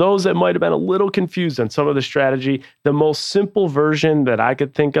 For those that might have been a little confused on some of the strategy, the most simple version that I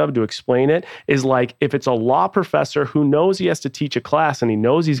could think of to explain it is like, if it's a law professor who knows he has to teach a class and he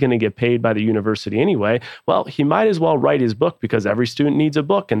knows he's going to get paid by the university anyway, well, he might as well write his book, because every student needs a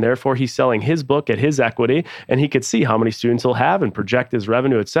book, and therefore he's selling his book at his equity, and he could see how many students he'll have and project his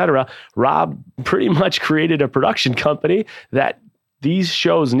revenue, et cetera. Rob pretty much created a production company that these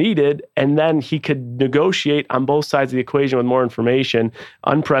shows needed, and then he could negotiate on both sides of the equation with more information.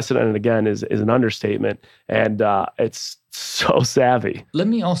 Unprecedented, again, is an understatement. And it's so savvy. Let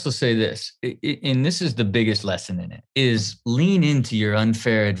me also say this, and this is the biggest lesson in it, is lean into your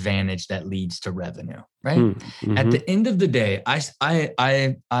unfair advantage that leads to revenue, right? Mm-hmm. At the end of the day, I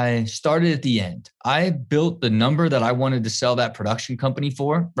started at the end. I built the number that I wanted to sell that production company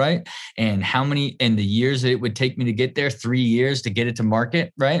for, right? And how many, and the years that it would take me to get there, 3 years to get it to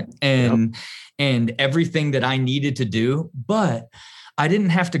market, right? And everything that I needed to do, but I didn't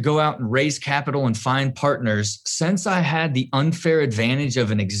have to go out and raise capital and find partners. Since I had the unfair advantage of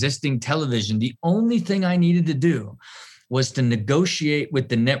an existing television, the only thing I needed to do was to negotiate with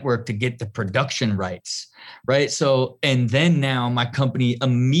the network to get the production rights, right? So, and then now my company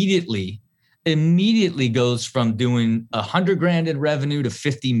immediately goes from doing $100,000 in revenue to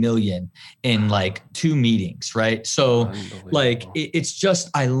 50 million in like 2 meetings, right? So like, it's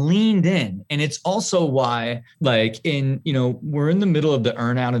just, I leaned in. And it's also why like we're in the middle of the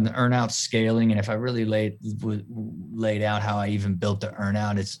earnout and the earnout scaling. And if I really laid out how I even built the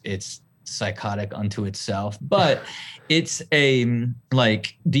earnout, it's psychotic unto itself, but it's it's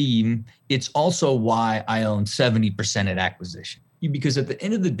also why I own 70% at acquisition. Because at the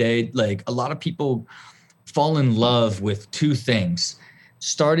end of the day, like a lot of people fall in love with 2 things: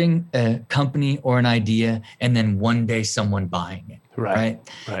 starting a company or an idea, and then one day someone buying it, right?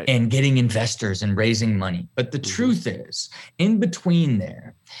 And getting investors and raising money. But the truth is, in between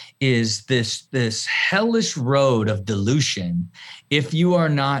there is this hellish road of dilution. If you are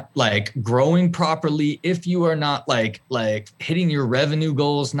not like growing properly, if you are not like hitting your revenue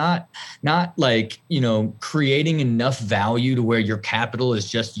goals, not like, creating enough value to where your capital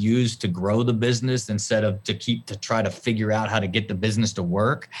is just used to grow the business instead of to try to figure out how to get the business to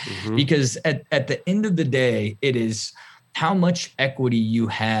work. Because at the end of the day, it is how much equity you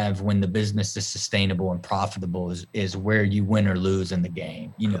have when the business is sustainable and profitable is where you win or lose in the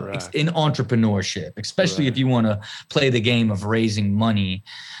game, in entrepreneurship, especially if you want to play the game of raising money,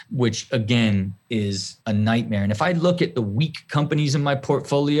 which again is a nightmare. And if I look at the weak companies in my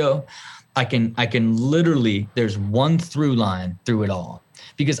portfolio, I can literally, there's one through line through it all,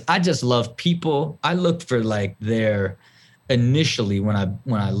 because I just love people. I look for like initially when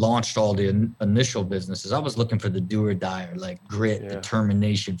I launched all the initial businesses, I was looking for the do or die, or like grit,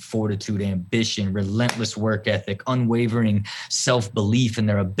 determination, fortitude, ambition, relentless work ethic, unwavering self-belief in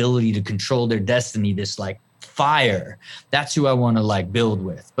their ability to control their destiny, this like fire. That's who I want to like build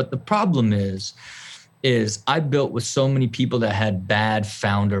with. But the problem is I built with so many people that had bad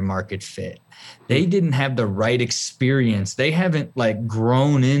founder market fit. They didn't have the right experience. They haven't like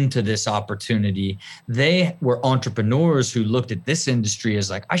grown into this opportunity. They were entrepreneurs who looked at this industry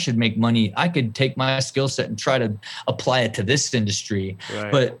as like, I should make money. I could take my skill set and try to apply it to this industry.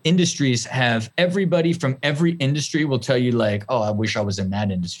 But industries have, everybody from every industry will tell you like, oh, I wish I was in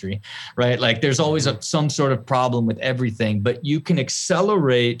that industry, right? Like there's always some sort of problem with everything, but you can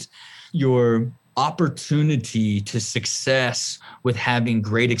accelerate your opportunity to success with having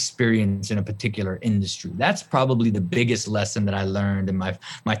great experience in a particular industry. That's probably the biggest lesson that I learned in my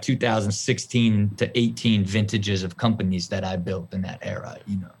 2016 to 18 vintages of companies that I built in that era.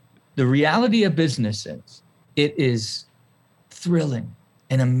 The reality of business is it is thrilling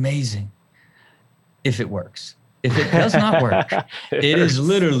and amazing if it works. If it does not work, it is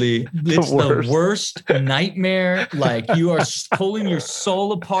literally, it's the worst nightmare. Like you are pulling your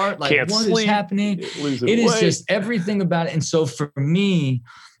soul apart. Like what is happening? It is just everything about it. And so for me,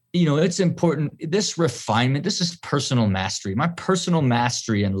 it's important. This refinement, this is personal mastery. My personal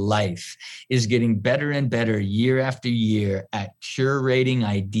mastery in life is getting better and better year after year at curating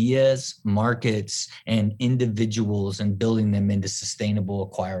ideas, markets, and individuals and building them into sustainable,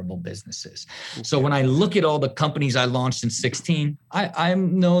 acquirable businesses. So when I look at all the companies I launched in 16, I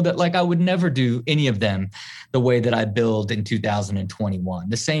know that like I would never do any of them the way that I build in 2021.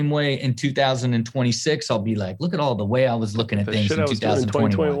 The same way in 2026, I'll be like, look at all the way I was looking at things in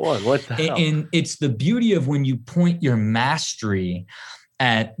 2021. What the hell? And it's the beauty of when you point your mastery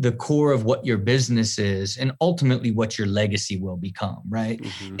at the core of what your business is and ultimately what your legacy will become, right?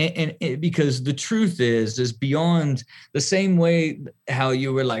 And because the truth is beyond the same way how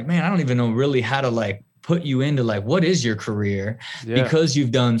you were like, man, I don't even know really how to like put you into like, what is your career? Because you've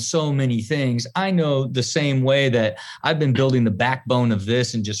done so many things. I know the same way that I've been building the backbone of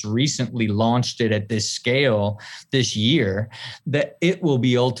this and just recently launched it at this scale this year, that it will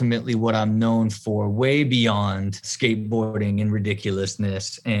be ultimately what I'm known for way beyond skateboarding and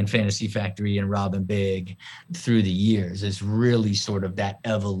ridiculousness and Fantasy Factory and Robin Big through the years. It's really sort of that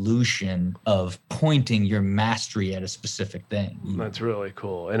evolution of pointing your mastery at a specific thing. That's really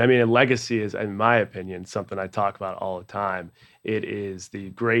cool. And I mean, a legacy is, in my opinion, opinion, something I talk about all the time. It is the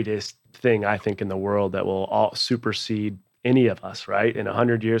greatest thing I think in the world that will all supersede any of us, right? In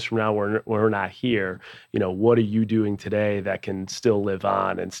 100 years from now, we're not here. What are you doing today that can still live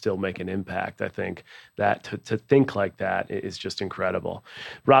on and still make an impact? I think that to think like that is just incredible.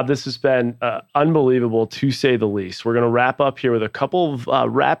 Rob, this has been unbelievable, to say the least. We're going to wrap up here with a couple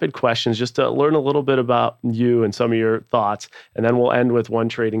of rapid questions just to learn a little bit about you and some of your thoughts, and then we'll end with one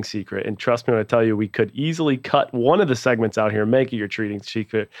trading secret. And trust me when I tell you, we could easily cut one of the segments out here and make it your trading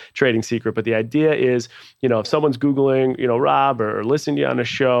secret. But the idea is, if someone's Googling, Rob, or listening to you on a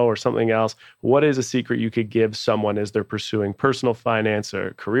show or something else, what is a secret you could give someone as they're pursuing personal finance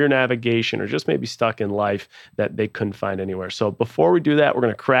or career navigation, or just maybe stuck in life that they couldn't find anywhere? So before we do that, we're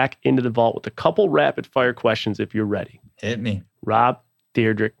going to crack into the vault with a couple rapid fire questions if you're ready. Hit me. Rob,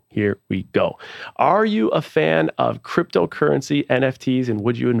 Dyrdek, here we go. Are you a fan of cryptocurrency, NFTs, and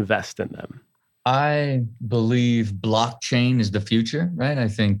would you invest in them? I believe blockchain is the future, right? I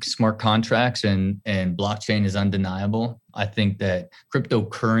think smart contracts and blockchain is undeniable. I think that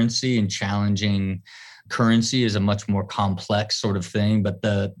cryptocurrency and challenging currency is a much more complex sort of thing, but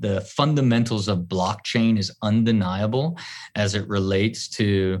the fundamentals of blockchain is undeniable as it relates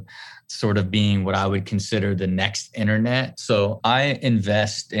to sort of being what I would consider the next internet. So I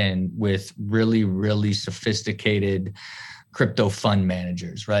invest with really, really sophisticated crypto fund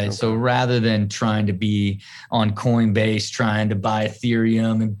managers, right? Okay. So rather than trying to be on Coinbase, trying to buy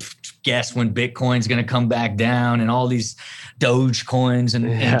Ethereum and guess when Bitcoin's going to come back down and all these Doge coins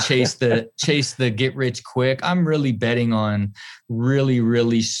and chase the get rich quick, I'm really betting on really,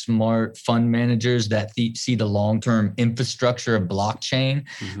 really smart fund managers that see the long-term infrastructure of blockchain.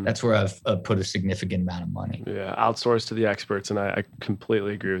 Mm-hmm. That's where I've put a significant amount of money. Yeah, outsource to the experts. And I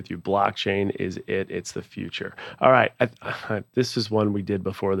completely agree with you. Blockchain is it. It's the future. All right. This is one we did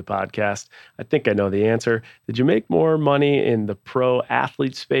before the podcast. I think I know the answer. Did you make more money in the pro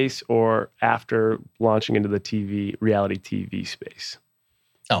athlete space or after launching into the reality TV space?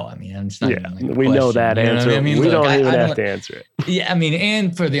 Oh, I mean, it's not even like we know that answer. We don't even have to answer it. Yeah, I mean,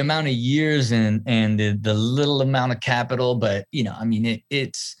 and for the amount of years and the little amount of capital, but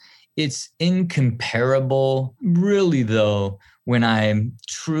it's incomparable. Really, though, when I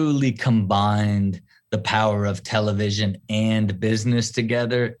truly combined the power of television and business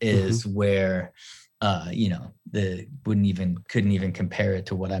together, is where couldn't even compare it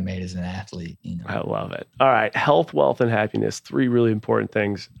to what I made as an athlete. I love it. All right. Health, wealth, and happiness. 3 really important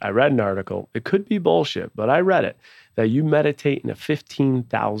things. I read an article. It could be bullshit, but I read it, that you meditate in a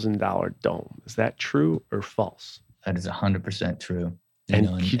 $15,000 dome. Is that true or false? That is 100% true. And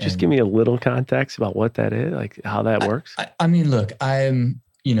can you just give me a little context about what that is, like how that works? I mean, look,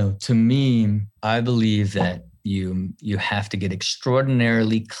 to me, I believe that you have to get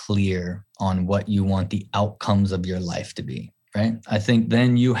extraordinarily clear on what you want the outcomes of your life to be, right? I think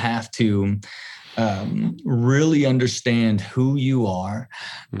then you have to really understand who you are,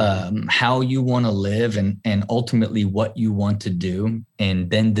 how you want to live, and ultimately what you want to do, and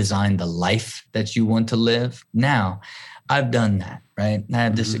then design the life that you want to live. Now, I've done that, right? I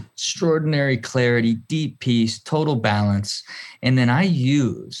have this extraordinary clarity, deep peace, total balance, and then I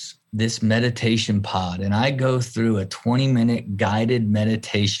use this meditation pod and I go through a 20-minute guided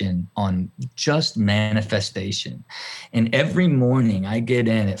meditation on just manifestation. And every morning I get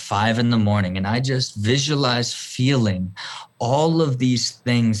in at 5 a.m. and I just visualize feeling all of these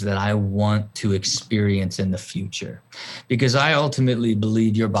things that I want to experience in the future. Because I ultimately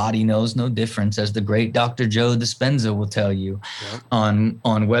believe your body knows no difference, as the great Dr. Joe Dispenza will tell you, on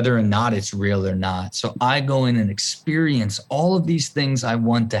whether or not it's real or not. So I go in and experience all of these things I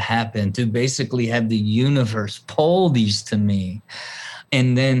want to happen, to basically have the universe pull these to me.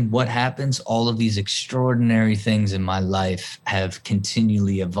 And then what happens? All of these extraordinary things in my life have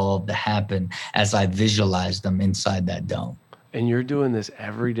continually evolved to happen as I visualize them inside that dome. And you're doing this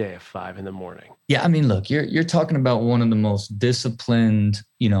every day at 5 a.m. Yeah, I mean, look, you're talking about one of the most disciplined,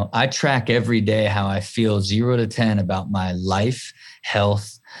 I track every day how I feel 0 to 10 about my life,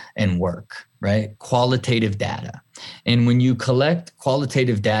 health, and work, right? Qualitative data. And when you collect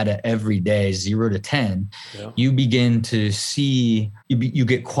qualitative data every day, 0 to 10, you begin to see, you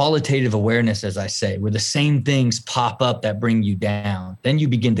get qualitative awareness, as I say, where the same things pop up that bring you down. Then you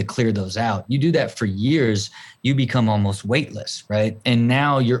begin to clear those out. You do that for years, you become almost weightless, right? And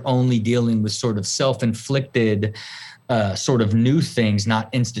now you're only dealing with sort of self-inflicted sort of new things, not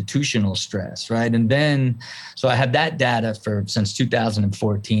institutional stress, right? And then, so I have that data since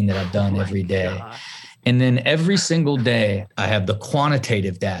 2014 that I've done every day. God. And then every single day, I have the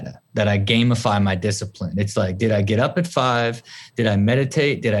quantitative data. that I gamify my discipline. It's like, did I get up at 5? Did I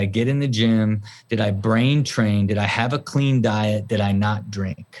meditate? Did I get in the gym? Did I brain train? Did I have a clean diet? Did I not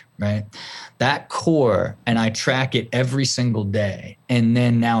drink? Right? That core, and I track it every single day. And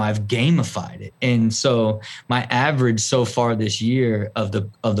then now I've gamified it. And so my average so far this year of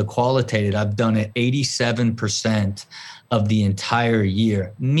the qualitative, I've done it 87% of the entire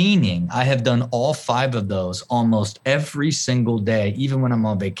year, meaning I have done all 5 of those almost every single day, even when I'm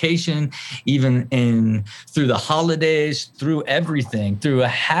on vacation, even through the holidays, through everything, through a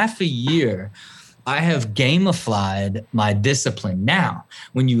half a year. I have gamified my discipline. Now,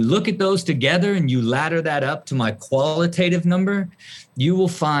 when you look at those together and you ladder that up to my qualitative number, you will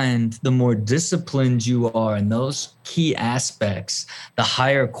find the more disciplined you are in those key aspects, the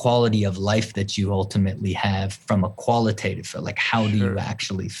higher quality of life that you ultimately have from a qualitative, like how do you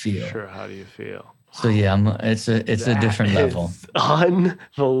actually feel? Sure, how do you feel? So yeah, it's a different level.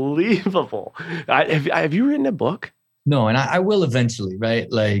 Unbelievable. Have you written a book? No, and I will eventually,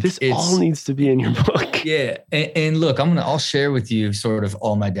 right? Like this all needs to be in your book. Yeah. And look, I'll share with you sort of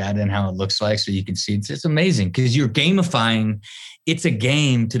all my data and how it looks like so you can see it's amazing because you're gamifying. It's a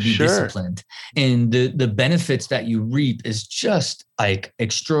game to be disciplined. And the benefits that you reap is just like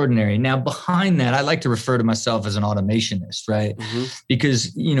extraordinary. Now, behind that, I like to refer to myself as an automationist, right? Mm-hmm.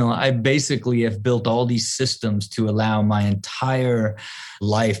 Because, I basically have built all these systems to allow my entire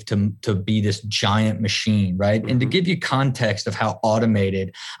life to be this giant machine, right? Mm-hmm. And to give you context of how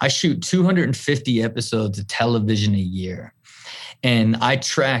automated, I shoot 250 episodes of television a year. And I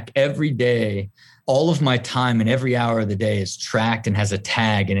track every day. All of my time and every hour of the day is tracked and has a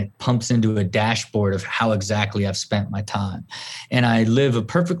tag, and it pumps into a dashboard of how exactly I've spent my time. And I live a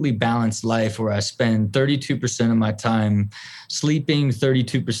perfectly balanced life where I spend 32% of my time sleeping,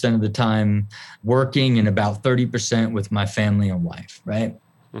 32% of the time working, and about 30% with my family and wife, right?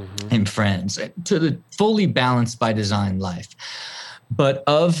 Mm-hmm. And friends, to the fully balanced by design life. But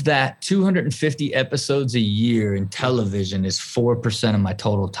of that 250 episodes a year in television is 4% of my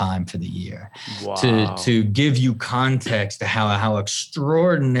total time for the year. Wow. To give you context to how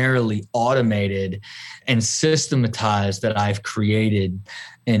extraordinarily automated and systematized that I've created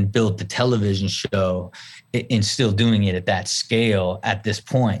and built the television show and still doing it at that scale at this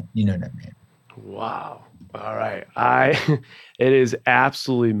point. You know what I mean? Wow. All right. It is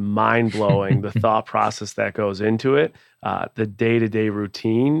absolutely mind-blowing, the thought process that goes into it, the day-to-day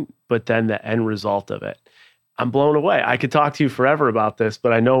routine, but then the end result of it. I'm blown away. I could talk to you forever about this,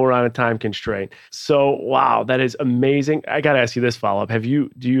 but I know we're on a time constraint. So, wow, that is amazing. I got to ask you this follow-up. Have you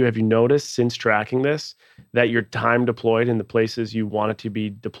noticed since tracking this that your time deployed in the places you want it to be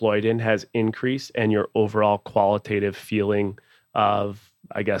deployed in has increased and your overall qualitative feeling of,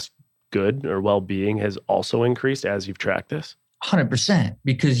 I guess, good or well-being has also increased as you've tracked this? 100%,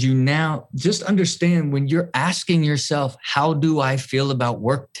 because you now just understand when you're asking yourself, how do I feel about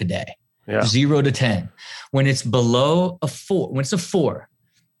work today? Yeah. 0 to 10. When it's below a 4, when it's a 4,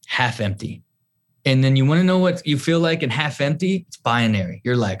 half empty. And then you want to know what you feel like in half empty? It's binary.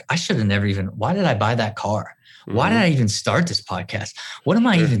 You're like, I should have never why did I buy that car? Mm-hmm. Why did I even start this podcast? What am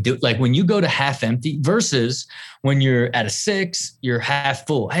I even doing? Like when you go to half empty versus when you're at a 6, you're half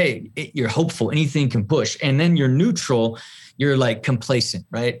full. Hey, you're hopeful. Anything can push. And then you're neutral. You're like complacent,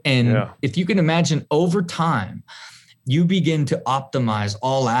 right? And if you can imagine over time, you begin to optimize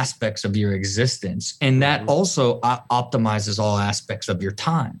all aspects of your existence. And that also optimizes all aspects of your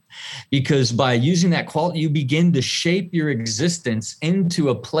time. Because by using that quality, you begin to shape your existence into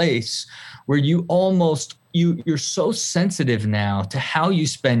a place where you almost you're so sensitive now to how you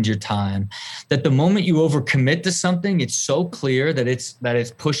spend your time that the moment you overcommit to something, it's so clear that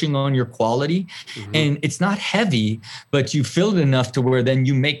it's pushing on your quality. Mm-hmm. And it's not heavy, but you feel it enough to where then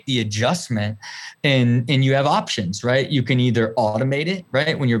you make the adjustment and you have options, right? You can either automate it,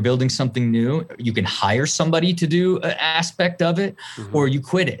 right? When you're building something new, you can hire somebody to do an aspect of it, or you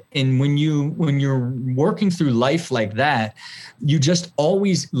quit it. And when you're working through life like that, you just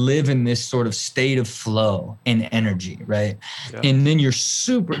always live in this sort of state of flow and energy, right? Yeah. And then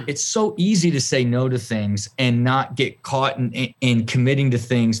it's so easy to say no to things and not get caught in committing to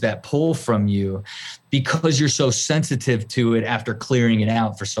things that pull from you because you're so sensitive to it after clearing it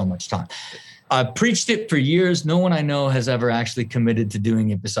out for so much time. I've preached it for years. No one I know has ever actually committed to doing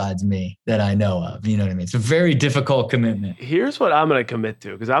it besides me that I know of. You know what I mean? It's a very difficult commitment. Here's what I'm going to commit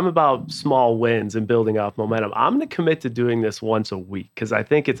to, because I'm about small wins and building off momentum. I'm going to commit to doing this once a week because I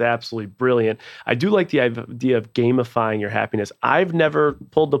think it's absolutely brilliant. I do like the idea of gamifying your happiness. I've never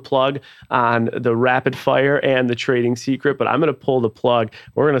pulled the plug on the rapid fire and the trading secret, but I'm going to pull the plug.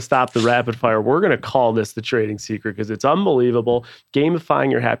 We're going to stop the rapid fire. We're going to call this the trading secret because it's unbelievable.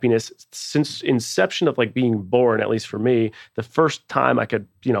 Gamifying your happiness since inception of like being born, at least for me, the first time I could,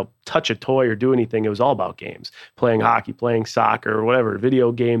 touch a toy or do anything, it was all about games, playing hockey, playing soccer, or whatever,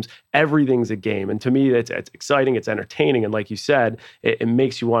 video games, everything's a game. And to me, it's exciting, it's entertaining. And like you said, it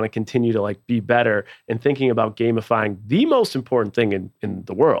makes you want to continue to like be better. And thinking about gamifying, the most important thing in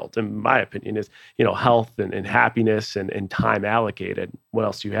the world, in my opinion, is, health and happiness and time allocated. What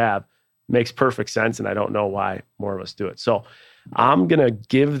else do you have? Makes perfect sense. And I don't know why more of us do it. So I'm going to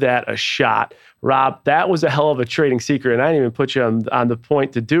give that a shot. Rob, that was a hell of a trading secret, and I didn't even put you on the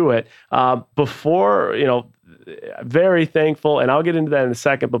point to do it. Before, very thankful, and I'll get into that in a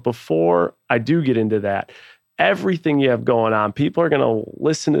second, but before I do get into that, everything you have going on, people are going to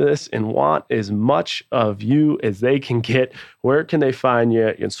listen to this and want as much of you as they can get. Where can they find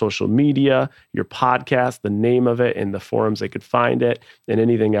you? In social media, your podcast, the name of it, and the forums they could find it, and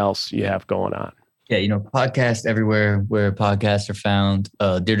anything else you have going on? Yeah, podcast everywhere where podcasts are found.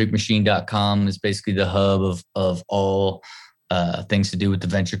 Dyrdekmachine.com is basically the hub of all things to do with the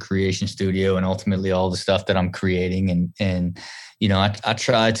Venture Creation Studio and ultimately all the stuff that I'm creating. And I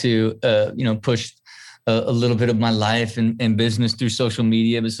try to, push a little bit of my life and business through social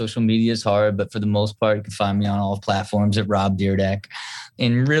media, but social media is hard. But for the most part, you can find me on all platforms at Rob Dyrdek.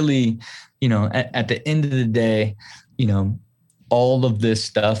 And really, at the end of the day, all of this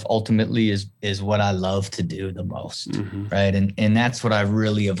stuff ultimately is what I love to do the most, right? And that's what I've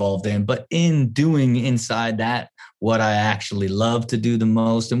really evolved in. But in doing inside that, what I actually love to do the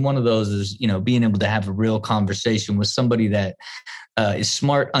most, and one of those is, being able to have a real conversation with somebody that is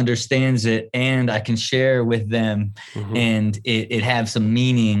smart, understands it, and I can share with them, and it have some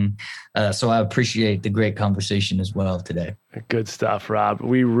meaning. So I appreciate the great conversation as well today. Good stuff, Rob.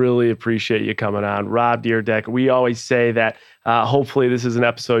 We really appreciate you coming on. Rob Dyrdek, we always say that hopefully this is an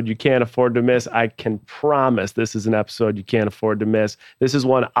episode you can't afford to miss. I can promise this is an episode you can't afford to miss. This is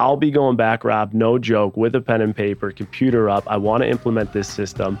one I'll be going back, Rob, no joke, with a pen and paper, computer up. I want to implement this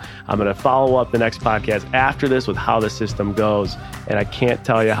system. I'm going to follow up the next podcast after this with how the system goes. And I can't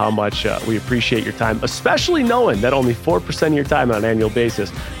tell you how much we appreciate your time, especially knowing that only 4% of your time on an annual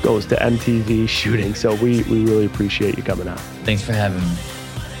basis goes to MTV shooting. So we really appreciate you coming on. Thanks for having me.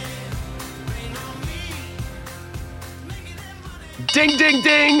 Ding, ding,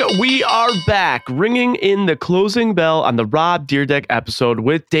 ding. We are back, ringing in the closing bell on the Rob Dyrdek episode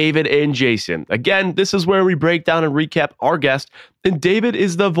with David and Jason. Again, this is where we break down and recap our guest. And David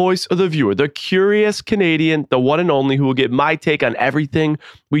is the voice of the viewer, the curious Canadian, the one and only who will get my take on everything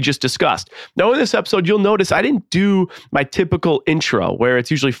we just discussed. Now, in this episode, you'll notice I didn't do my typical intro where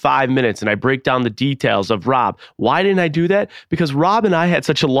it's usually 5 minutes and I break down the details of Rob. Why didn't I do that? Because Rob and I had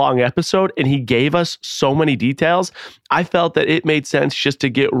such a long episode and he gave us so many details. I felt that it made sense just to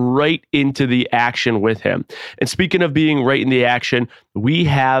get right into the action with him. And speaking of being right in the action, we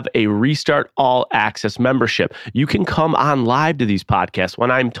have a Restart All Access membership. You can come on live to these podcasts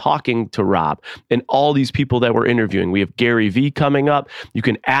when I'm talking to Rob and all these people that we're interviewing. We have Gary V coming up. You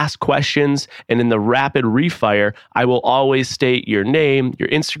can ask questions, and in the rapid refire, I will always state your name, your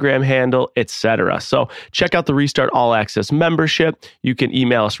Instagram handle, etc. So check out the Restart All Access membership. You can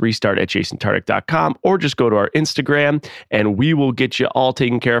email us restart@jasontartick.com or just go to our Instagram and we will get you all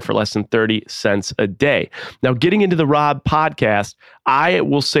taken care of for less than 30 cents a day. Now, getting into the Rob podcast, I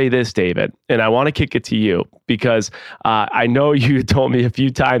will say this, David, and I want to kick it to you because I know you told me a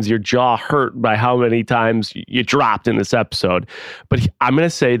few times your jaw hurt by how many times you dropped in this episode. But I'm going to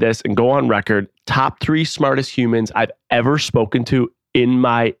say this and go on record. Top 3 smartest humans I've ever spoken to in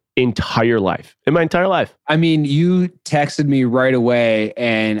my entire life. I mean, you texted me right away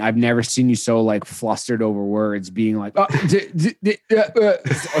and I've never seen you so like flustered over words, being like, so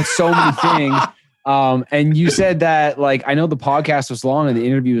many things. And you said that, like, I know the podcast was long and the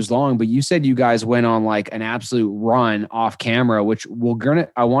interview was long, but you said you guys went on like an absolute run off camera, which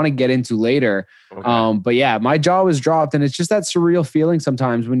I want to get into later. Okay. But yeah, my jaw was dropped, and it's just that surreal feeling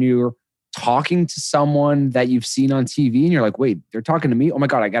sometimes when you're talking to someone that you've seen on TV and you're like, wait, they're talking to me. Oh my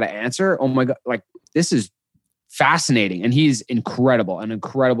God, I got to answer. Oh my God. Like, this is fascinating. And he's incredible, an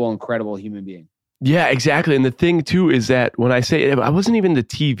incredible human being. Yeah, exactly. And the thing too is that when I say I wasn't even the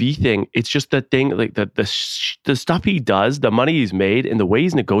TV thing, it's just the thing, like the stuff he does, the money he's made, and the way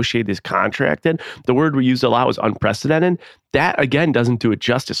he's negotiated his contract. And the word we used a lot was unprecedented. That again doesn't do it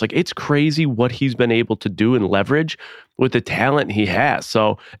justice. Like it's crazy what he's been able to do and leverage with the talent he has.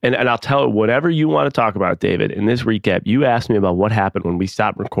 So, and I'll tell you whatever you want to talk about, David. In this recap, you asked me about what happened when we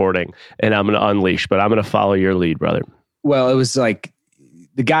stopped recording, and I'm going to unleash, but I'm going to follow your lead, brother. Well, it was like,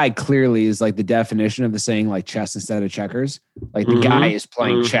 the guy clearly is like the definition of the saying like chess instead of checkers. Like the guy is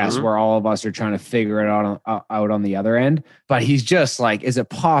playing chess where all of us are trying to figure it out on the other end. But he's just like, is it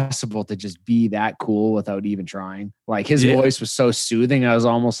possible to just be that cool without even trying? Like his voice was so soothing. I was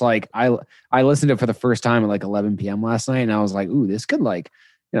almost like, I listened to it for the first time at like 11 p.m. last night. And I was like, ooh, this could like,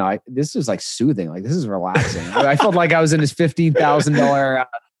 this is like soothing. Like this is relaxing. I felt like I was in his $15,000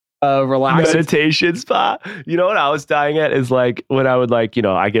 relaxing meditation spa. You know what I was dying at is like when I would I get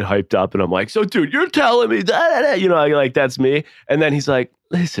hyped up and I'm like, so dude, you're telling me that, that's me. And then he's like,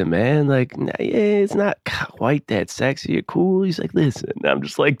 listen, man, like, it's not quite that sexy or cool. He's like, listen. And I'm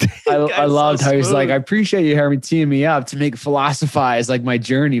just like, I loved how he's like, I appreciate you having teeing me up to make philosophize like my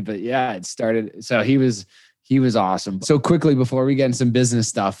journey. But yeah, it started. So he was awesome. So quickly before we get into some business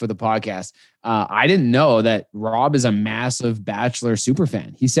stuff for the podcast, I didn't know that Rob is a massive Bachelor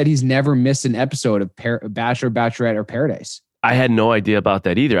superfan. He said he's never missed an episode of Bachelor, Bachelorette, or Paradise. I had no idea about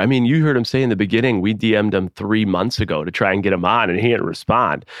that either. I mean, you heard him say in the beginning, we DM'd him 3 months ago to try and get him on, and he didn't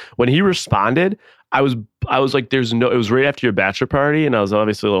respond. When he responded, I was like, it was right after your bachelor party, and I was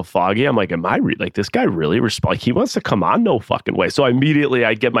obviously a little foggy. I'm like, this guy really respond? Like, he wants to come on? No fucking way. So immediately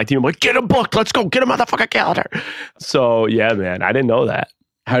I get my team, I'm like, get him booked. Let's go. Get him on the fucking calendar. So yeah, man, I didn't know that.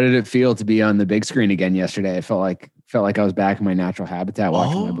 How did it feel to be on the big screen again yesterday? I felt like I was back in my natural habitat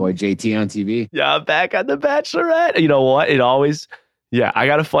watching my boy JT on TV. Yeah, I'm back on the Bachelorette. You know what? I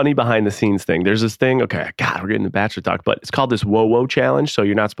got a funny behind the scenes thing. There's this thing. Okay, God, we're getting the Bachelor talk, but it's called this whoa challenge. So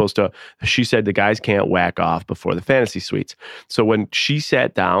you're not supposed to. She said the guys can't whack off before the fantasy suites. So when she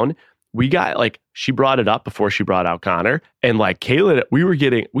sat down, we got she brought it up before she brought out Connor, and like Kayla,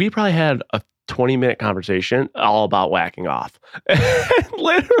 we probably had a 20-minute conversation all about whacking off. And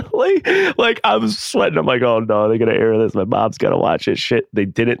literally, I was sweating. I'm like, oh no, they're gonna air this. My mom's gonna watch it. Shit, they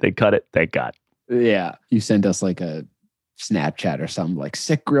didn't. They cut it. Thank God. Yeah, you sent us like a Snapchat or something like,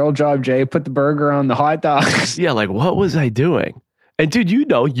 sick grill job, Jay. Put the burger on the hot dogs. Yeah, like what was I doing? And dude,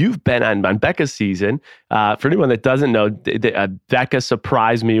 you've been on Becca's season. For anyone that doesn't know, Becca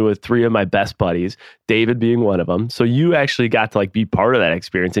surprised me with 3 of my best buddies, David being one of them. So you actually got to be part of that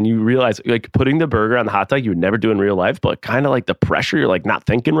experience, and you realize putting the burger on the hot dog you would never do in real life, but kind of like the pressure, you're not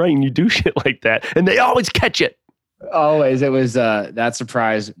thinking right, and you do shit like that, and they always catch it. Always. It was that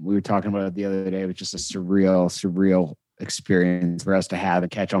surprise we were talking about it the other day. It was just a surreal experience for us to have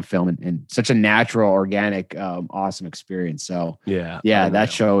and catch on film, and such a natural, organic, awesome experience. So yeah,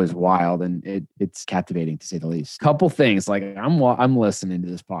 that show is wild, and it's captivating to say the least. Couple things, I'm listening to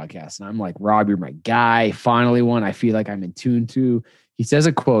this podcast and I'm like, Rob, you're my guy. Finally one I feel like I'm in tune to. He says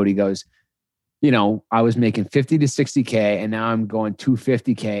a quote. He goes, I was making 50 to 60K and now I'm going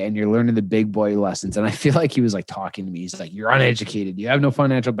 250K, and you're learning the big boy lessons. And I feel like he was talking to me. He's like, you're uneducated. You have no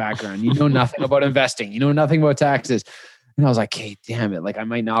financial background. You know nothing about investing. You know nothing about taxes. And I was like, hey, damn it. I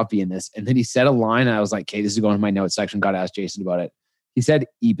might not be in this. And then he said a line, and I was like, okay, this is going to my notes section. Got to ask Jason about it. He said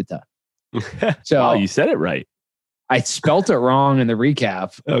EBITDA. So wow, you said it right. I spelt it wrong in the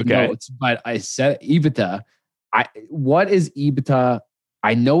recap notes, but I said EBITDA. What is EBITDA?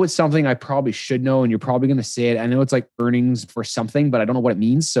 I know it's something I probably should know, and you're probably going to say it. I know it's earnings for something, but I don't know what it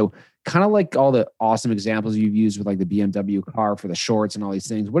means. So kind of like all the awesome examples you've used with the BMW car for the shorts and all these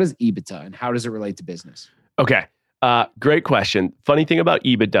things. What is EBITDA, and how does it relate to business? Okay. Great question. Funny thing about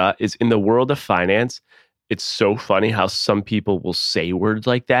EBITDA is, in the world of finance, it's so funny how some people will say words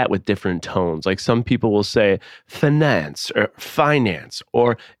like that with different tones. Some people will say finance or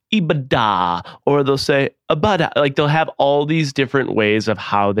EBITDA, or they'll say abada. They'll have all these different ways of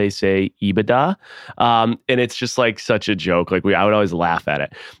how they say EBITDA. And it's just such a joke. I would always laugh at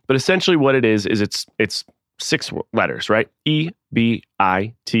it. But essentially what it is it's 6 letters, right?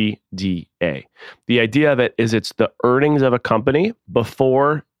 EBITDA. The idea of it is it's the earnings of a company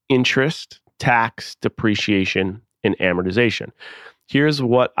before interest, tax, depreciation, and amortization. Here's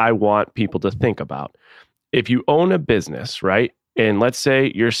what I want people to think about. If you own a business, right? And let's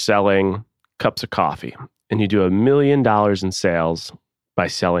say you're selling cups of coffee and you do $1 million in sales by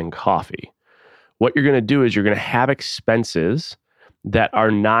selling coffee. What you're going to do is you're going to have expenses that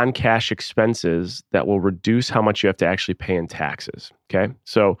are non-cash expenses that will reduce how much you have to actually pay in taxes. Okay.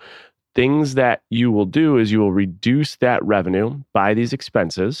 So things that you will do is you will reduce that revenue by these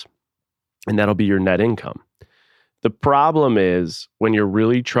expenses. and that'll be your net income. The problem is when you're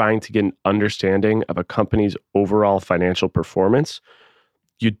really trying to get an understanding of a company's overall financial performance,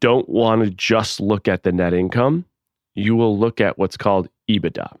 you don't want to just look at the net income. You will look at what's called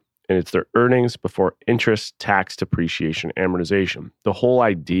EBITDA, and it's their earnings before interest, tax, depreciation, amortization. The whole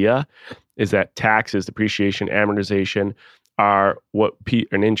idea is that taxes, depreciation, amortization are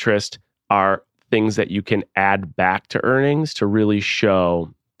and interest are things that you can add back to earnings to really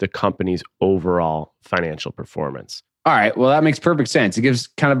show the company's overall financial performance. All right. Well, that makes perfect sense. It gives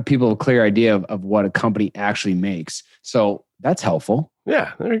kind of people a clear idea of what a company actually makes. So that's helpful.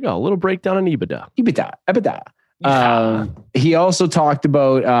 Yeah, there you go. A little breakdown on EBITDA. EBITDA. Yeah. He also talked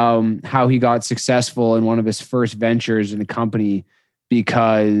about how he got successful in one of his first ventures in a company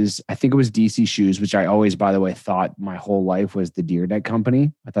because I think it was DC Shoes, which I always, by the way, thought my whole life was the Dyrdek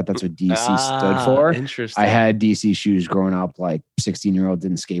company. I thought that's what DC stood for. Interesting. I had DC Shoes growing up, like 16-year-old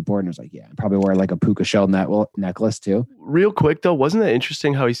didn't skateboard. And I was like, yeah, I'd probably wear like a puka shell necklace too. Real quick though, wasn't that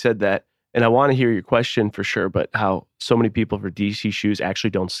interesting how he said that? And I want to hear your question for sure, but how so many people for DC Shoes actually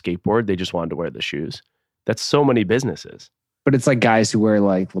don't skateboard. They just wanted to wear the shoes. That's so many businesses. But it's like guys who wear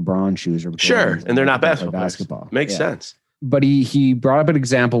like LeBron shoes or sure, and they're not basketball. Makes sense. But he brought up an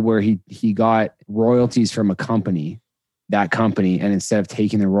example where he got royalties from a company, and instead of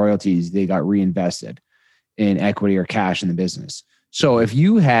taking the royalties, they got reinvested in equity or cash in the business. So if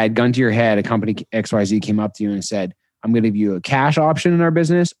you had gun to your head, a company XYZ came up to you and said, I'm going to give you a cash option in our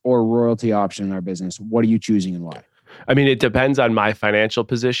business or a royalty option in our business, what are you choosing and why? I mean, it depends on my financial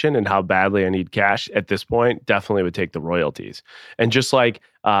position and how badly I need cash. At this point, definitely would take the royalties. And just like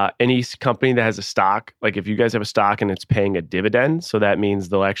any company that has a stock, like if you guys have a stock and it's paying a dividend, so that means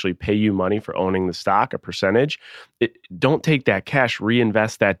they'll actually pay you money for owning the stock, a percentage. Don't take that cash,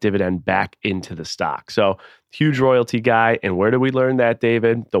 reinvest that dividend back into the stock. So huge royalty guy. And where did we learn that,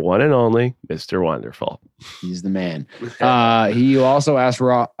 David? The one and only Mr. Wonderful. He's the man. He also asked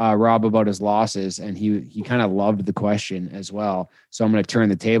Rob about his losses, and he kind of loved the question as well. So I'm going to turn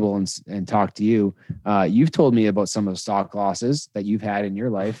the table and talk to you. You've told me about some of the stock losses that you've had in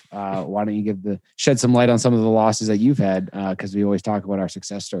your life. Why don't you shed some light on some of the losses that you've had? Because we always talk about our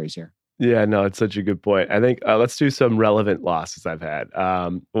success stories here. Yeah, no, it's such a good point. I think let's do some relevant losses I've had.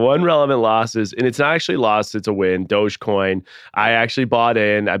 One relevant loss is, and it's not actually loss, it's a win, Dogecoin. I actually bought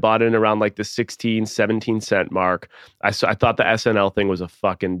in around like the 16, 17 cent mark. I thought the SNL thing was a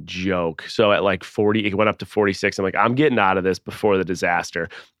fucking joke. So at like 40, it went up to 46. I'm like, I'm getting out of this before the disaster.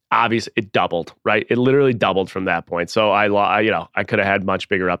 Obviously, it doubled, right? It literally doubled from that point. So I could have had much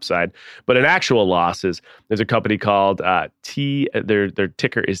bigger upside. But an actual loss is there's a company called their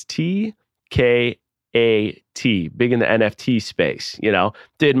ticker is TKAT, big in the NFT space.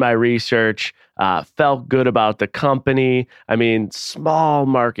 Did my research, felt good about the company. I mean, small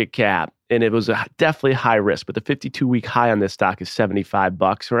market cap. And it was definitely high risk, but the 52-week high on this stock is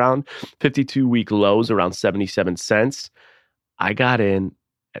 $75 around. 52-week lows around 77 cents. I got in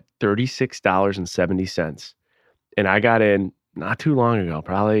at $36.70. And I got in not too long ago,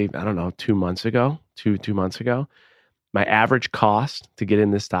 probably, 2 months ago, two months ago. My average cost to get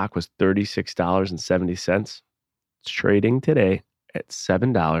in this stock was $36.70. It's trading today at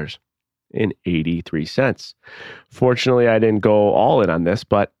 $7.83. Fortunately, I didn't go all in on this,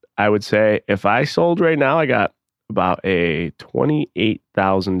 but I would say if I sold right now, I got about a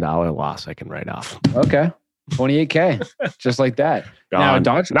 $28,000 loss I can write off. Okay. 28K, just like that. Gone.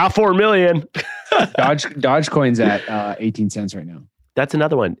 Now not 4 million. Dogecoin's at 18 cents right now. That's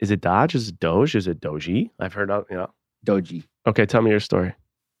another one. Is it Dodge? Is it Doge? Is it Doji? I've heard of, Doji. Okay, tell me your story.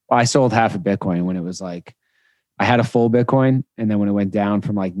 Well, I sold half a Bitcoin when it was like, I had a full Bitcoin, and then when it went down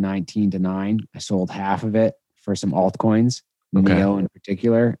from like 19 to 9, I sold half of it for some altcoins, Neo in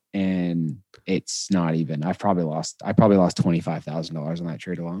particular, and it's not even. I probably lost $25,000 on that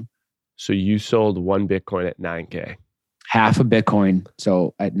trade alone. So you sold one Bitcoin at 9K. Half a Bitcoin.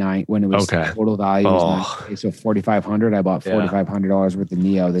 So at 9, when it was total value was 9K, so 4,500. I bought $4,500 worth of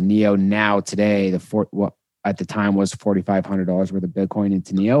Neo. The Neo now today, what at the time was $4,500 worth of Bitcoin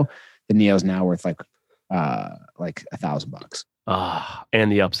into Neo. The Neo's now worth like $1,000.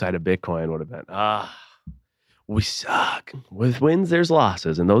 And the upside of Bitcoin would have been we suck. With wins, there's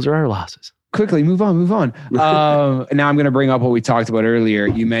losses, and those are our losses. Quickly, move on. Now I'm going to bring up what we talked about earlier.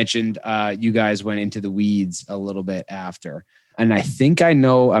 You mentioned you guys went into the weeds a little bit after. And I think I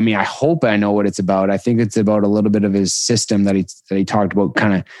know, I hope I know what it's about. I think it's about a little bit of his system that he talked about,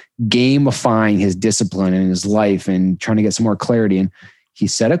 kind of gamifying his discipline in his life and trying to get some more clarity. And he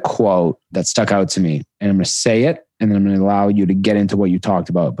said a quote that stuck out to me. And I'm going to say it, and then I'm going to allow you to get into what you talked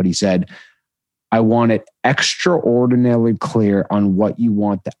about. But he said, I want it extraordinarily clear on what you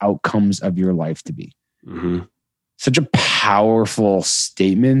want the outcomes of your life to be. Mm-hmm. Such a powerful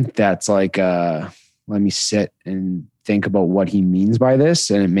statement that's like, let me sit and think about what he means by this.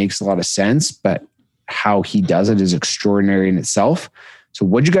 And it makes a lot of sense, but how he does it is extraordinary in itself. So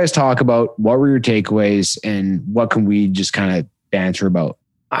what'd you guys talk about? What were your takeaways and what can we just kind of banter about?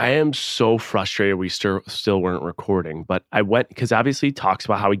 I am so frustrated we still weren't recording, but I went because obviously he talks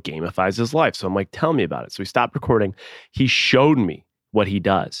about how he gamifies his life. So I'm like, tell me about it. So we stopped recording. He showed me what he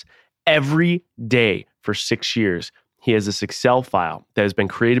does. Every day for 6 years, he has this Excel file that has been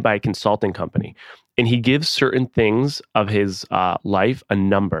created by a consulting company. And he gives certain things of his life a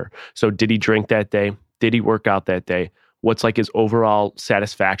number. So did he drink that day? Did he work out that day? What's like his overall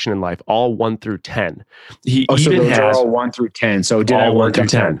satisfaction in life? All 1 through 10. He so even those are all 1 through 10. So did I work out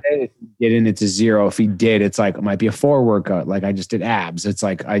 10? If he didn't, it's a 0. If he did, it's like, it might be a 4 workout. Like I just did abs. It's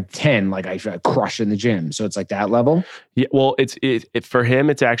like 10, like I crush in the gym. So it's like that level. Yeah. Well, it for him,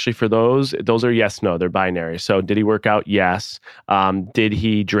 it's actually for those are yes, no, they're binary. So did he work out? Yes. Did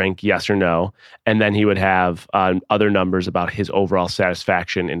he drink? Yes or no. And then he would have other numbers about his overall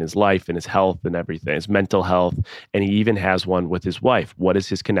satisfaction in his life and his health and everything, his mental health. And he even has one with his wife. What is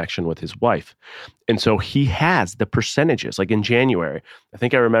his connection with his wife? And so he has the percentages. Like in January, I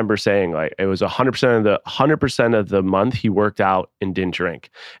think I remember saying like it was 100% of the month he worked out and didn't drink.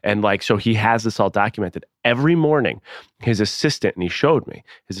 And like, so he has this all documented. Every morning, his assistant, and he showed me,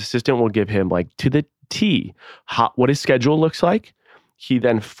 his assistant will give him like to the T what his schedule looks like. He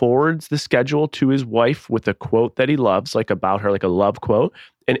then forwards the schedule to his wife with a quote that he loves, like about her, like a love quote.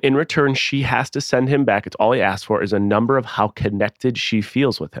 And in return, she has to send him back. It's all he asks for is a number of how connected she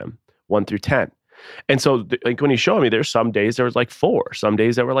feels with him, 1 through 10. And so like when he showed me, there's some days there was like 4, some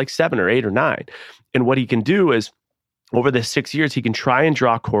days that were like 7 or 8 or 9. And what he can do is over the 6 years, he can try and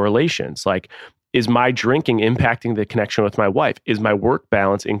draw correlations. Like, is my drinking impacting the connection with my wife? Is my work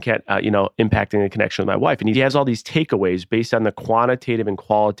balance impacting the connection with my wife? And he has all these takeaways based on the quantitative and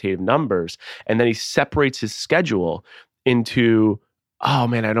qualitative numbers. And then he separates his schedule into, oh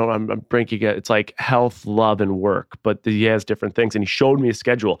man, I'm breaking it. It's like health, love, and work. But he has different things. And he showed me a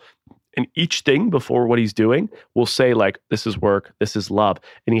schedule. And each thing before what he's doing will say like, this is work, this is love.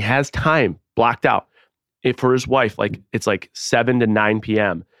 And he has time blocked out. For his wife, like it's like 7 to 9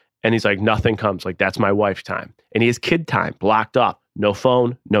 p.m. And he's like, nothing comes. Like, that's my wife's time. And he has kid time blocked up. No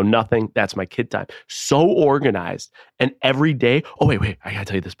phone, no nothing. That's my kid time. So organized. And every day, oh, wait, I gotta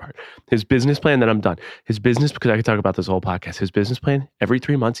tell you this part. His business plan, then I'm done. His business, because I could talk about this whole podcast. His business plan, every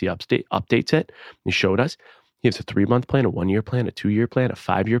 3 months, he updates it. He showed us. He has a 3-month plan, a 1-year plan, a 2-year plan, a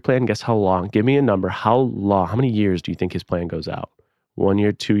 5-year plan. Guess how long? Give me a number. How long? How many years do you think his plan goes out? 1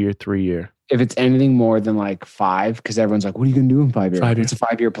 year, 2 year, 3 year? If it's anything more than like 5, because everyone's like, what are you going to do in 5 years? It's a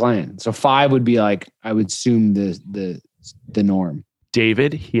 5-year plan. So 5 would be like, I would assume the norm.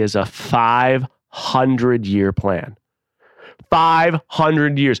 David, he has a 500-year plan.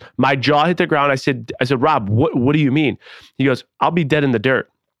 500 years. My jaw hit the ground. I said, Rob, what do you mean? He goes, I'll be dead in the dirt.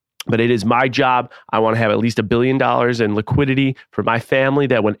 But it is my job. I want to have at least $1 billion in liquidity for my family,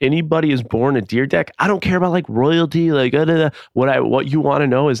 that when anybody is born a Dyrdek, I don't care about like royalty, like what you want to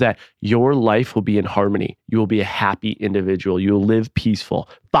know is that your life will be in harmony. You will be a happy individual. You will live peaceful.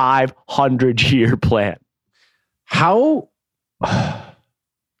 500-year plan. How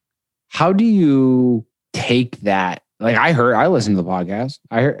do you take that? Like I listened to the podcast.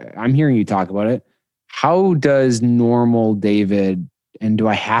 I'm hearing you talk about it. How does normal David, and do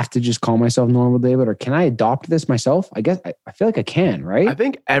I have to just call myself normal David, or can I adopt this myself? I guess I feel like I can, right? I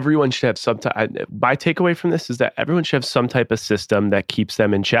think everyone should have some type. My takeaway from this is that everyone should have some type of system that keeps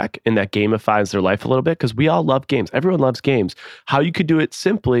them in check and that gamifies their life a little bit, because we all love games. Everyone loves games. How you could do it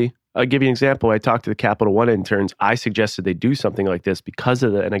simply. I'll give you an example. I talked to the Capital One interns. I suggested they do something like this because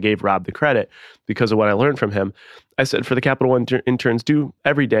of and I gave Rob the credit because of what I learned from him. I said, for the Capital One interns, do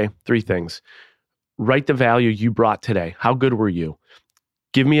every day 3 things. Write the value you brought today. How good were you?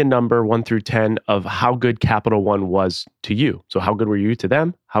 Give me a number 1 through 10 of how good Capital One was to you. So how good were you to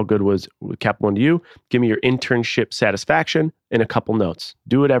them? How good was Capital One to you? Give me your internship satisfaction in a couple notes.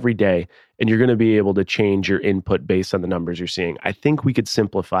 Do it every day, and you're going to be able to change your input based on the numbers you're seeing. I think we could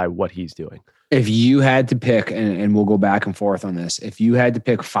simplify what he's doing. If you had to pick, and we'll go back and forth on this, if you had to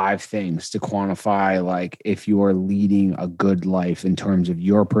pick 5 things to quantify, like if you are leading a good life in terms of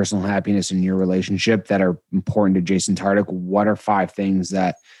your personal happiness and your relationship that are important to Jason Dyrdek, what are 5 things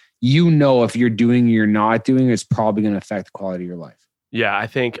that you know if you're doing or you're not doing, it's probably going to affect the quality of your life? Yeah, I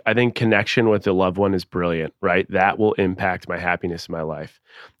think connection with a loved one is brilliant, right? That will impact my happiness in my life.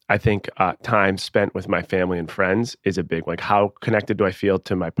 I think time spent with my family and friends is a big, like, how connected do I feel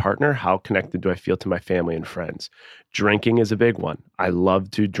to my partner? How connected do I feel to my family and friends? Drinking is a big one. I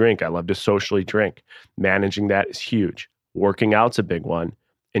love to drink. I love to socially drink. Managing that is huge. Working out's a big one.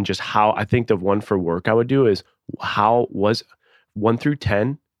 And just how I think the one for work I would do is, how was 1 through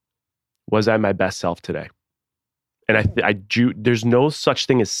 10, was I my best self today? And there's no such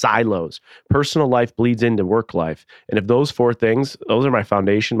thing as silos. Personal life bleeds into work life. And if those 4 things, those are my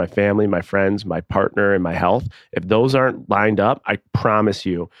foundation, my family, my friends, my partner, and my health. If those aren't lined up, I promise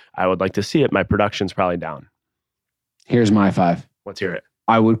you, I would like to see it. My production's probably down. Here's my 5. Let's hear it.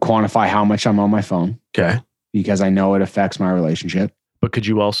 I would quantify how much I'm on my phone. Okay. Because I know it affects my relationship. But could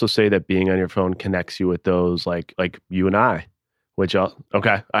you also say that being on your phone connects you with those like you and I?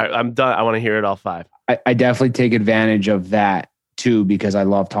 I'm done. I want to hear it all 5. I definitely take advantage of that too, because I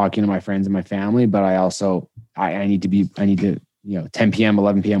love talking to my friends and my family, but I also, I need to, 10 p.m.,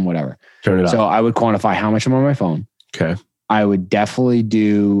 11 p.m., whatever. Turn it up. So I would quantify how much I'm on my phone. Okay. I would definitely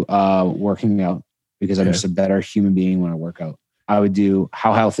do working out, because I'm just a better human being when I work out. I would do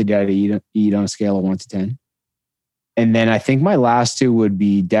how healthy did I eat on a scale of 1 to 10. And then I think my last 2 would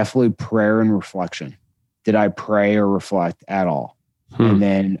be definitely prayer and reflection. Did I pray or reflect at all? And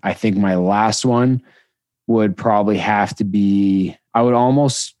then I think my last one would probably have to be, I would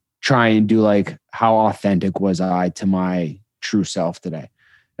almost try and do like, how authentic was I to my true self today?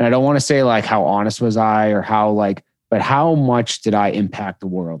 And I don't want to say like, how honest was I, or but how much did I impact the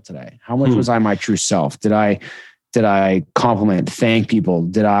world today? How much was I my true self? Did I compliment, thank people?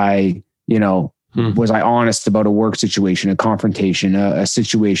 Did I, was I honest about a work situation, a confrontation, a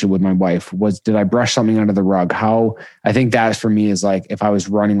situation with my wife? Did I brush something under the rug? I think that for me is like, if I was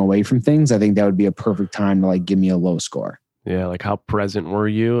running away from things, I think that would be a perfect time to like give me a low score. Yeah. Like, how present were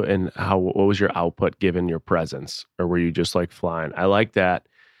you, and what was your output given your presence? Or were you just like flying? I like that.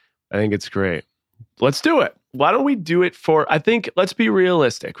 I think it's great. Let's do it. Why don't we do it let's be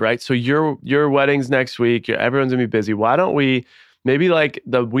realistic, right? So your wedding's next week. Everyone's gonna be busy. Why don't we, maybe like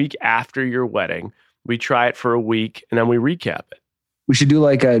the week after your wedding, we try it for a week and then we recap it. We should do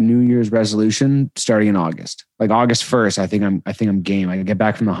like a New Year's resolution starting in August, like August 1st. I think I'm game. I can get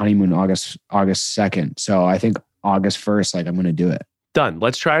back from the honeymoon August 2nd. So I think August 1st, like I'm going to do it. Done.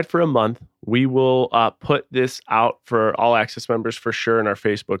 Let's try it for a month. We will put this out for all access members for sure in our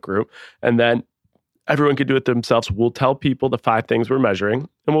Facebook group. And then everyone can do it themselves. We'll tell people the 5 things we're measuring,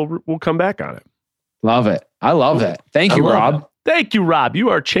 and we'll come back on it. Love it. I love it. Thank you, Rob. Thank you, Rob. You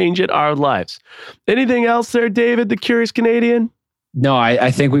are changing our lives. Anything else there, David, the Curious Canadian? No,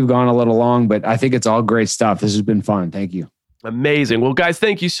 I think we've gone a little long, but I think it's all great stuff. This has been fun. Thank you. Amazing. Well, guys,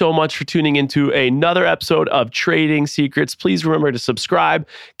 thank you so much for tuning into another episode of Trading Secrets. Please remember to subscribe,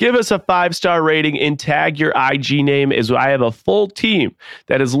 give us a 5-star rating, and tag your IG name, as I have a full team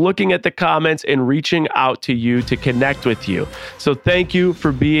that is looking at the comments and reaching out to you to connect with you. So thank you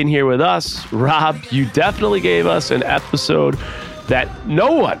for being here with us. Rob, you definitely gave us an episode that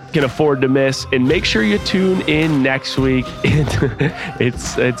no one can afford to miss, and make sure you tune in next week.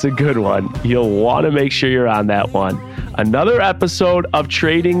 It's a good one. You'll want to make sure you're on that one. Another episode of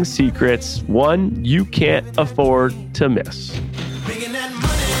Trading Secrets, one you can't afford to miss.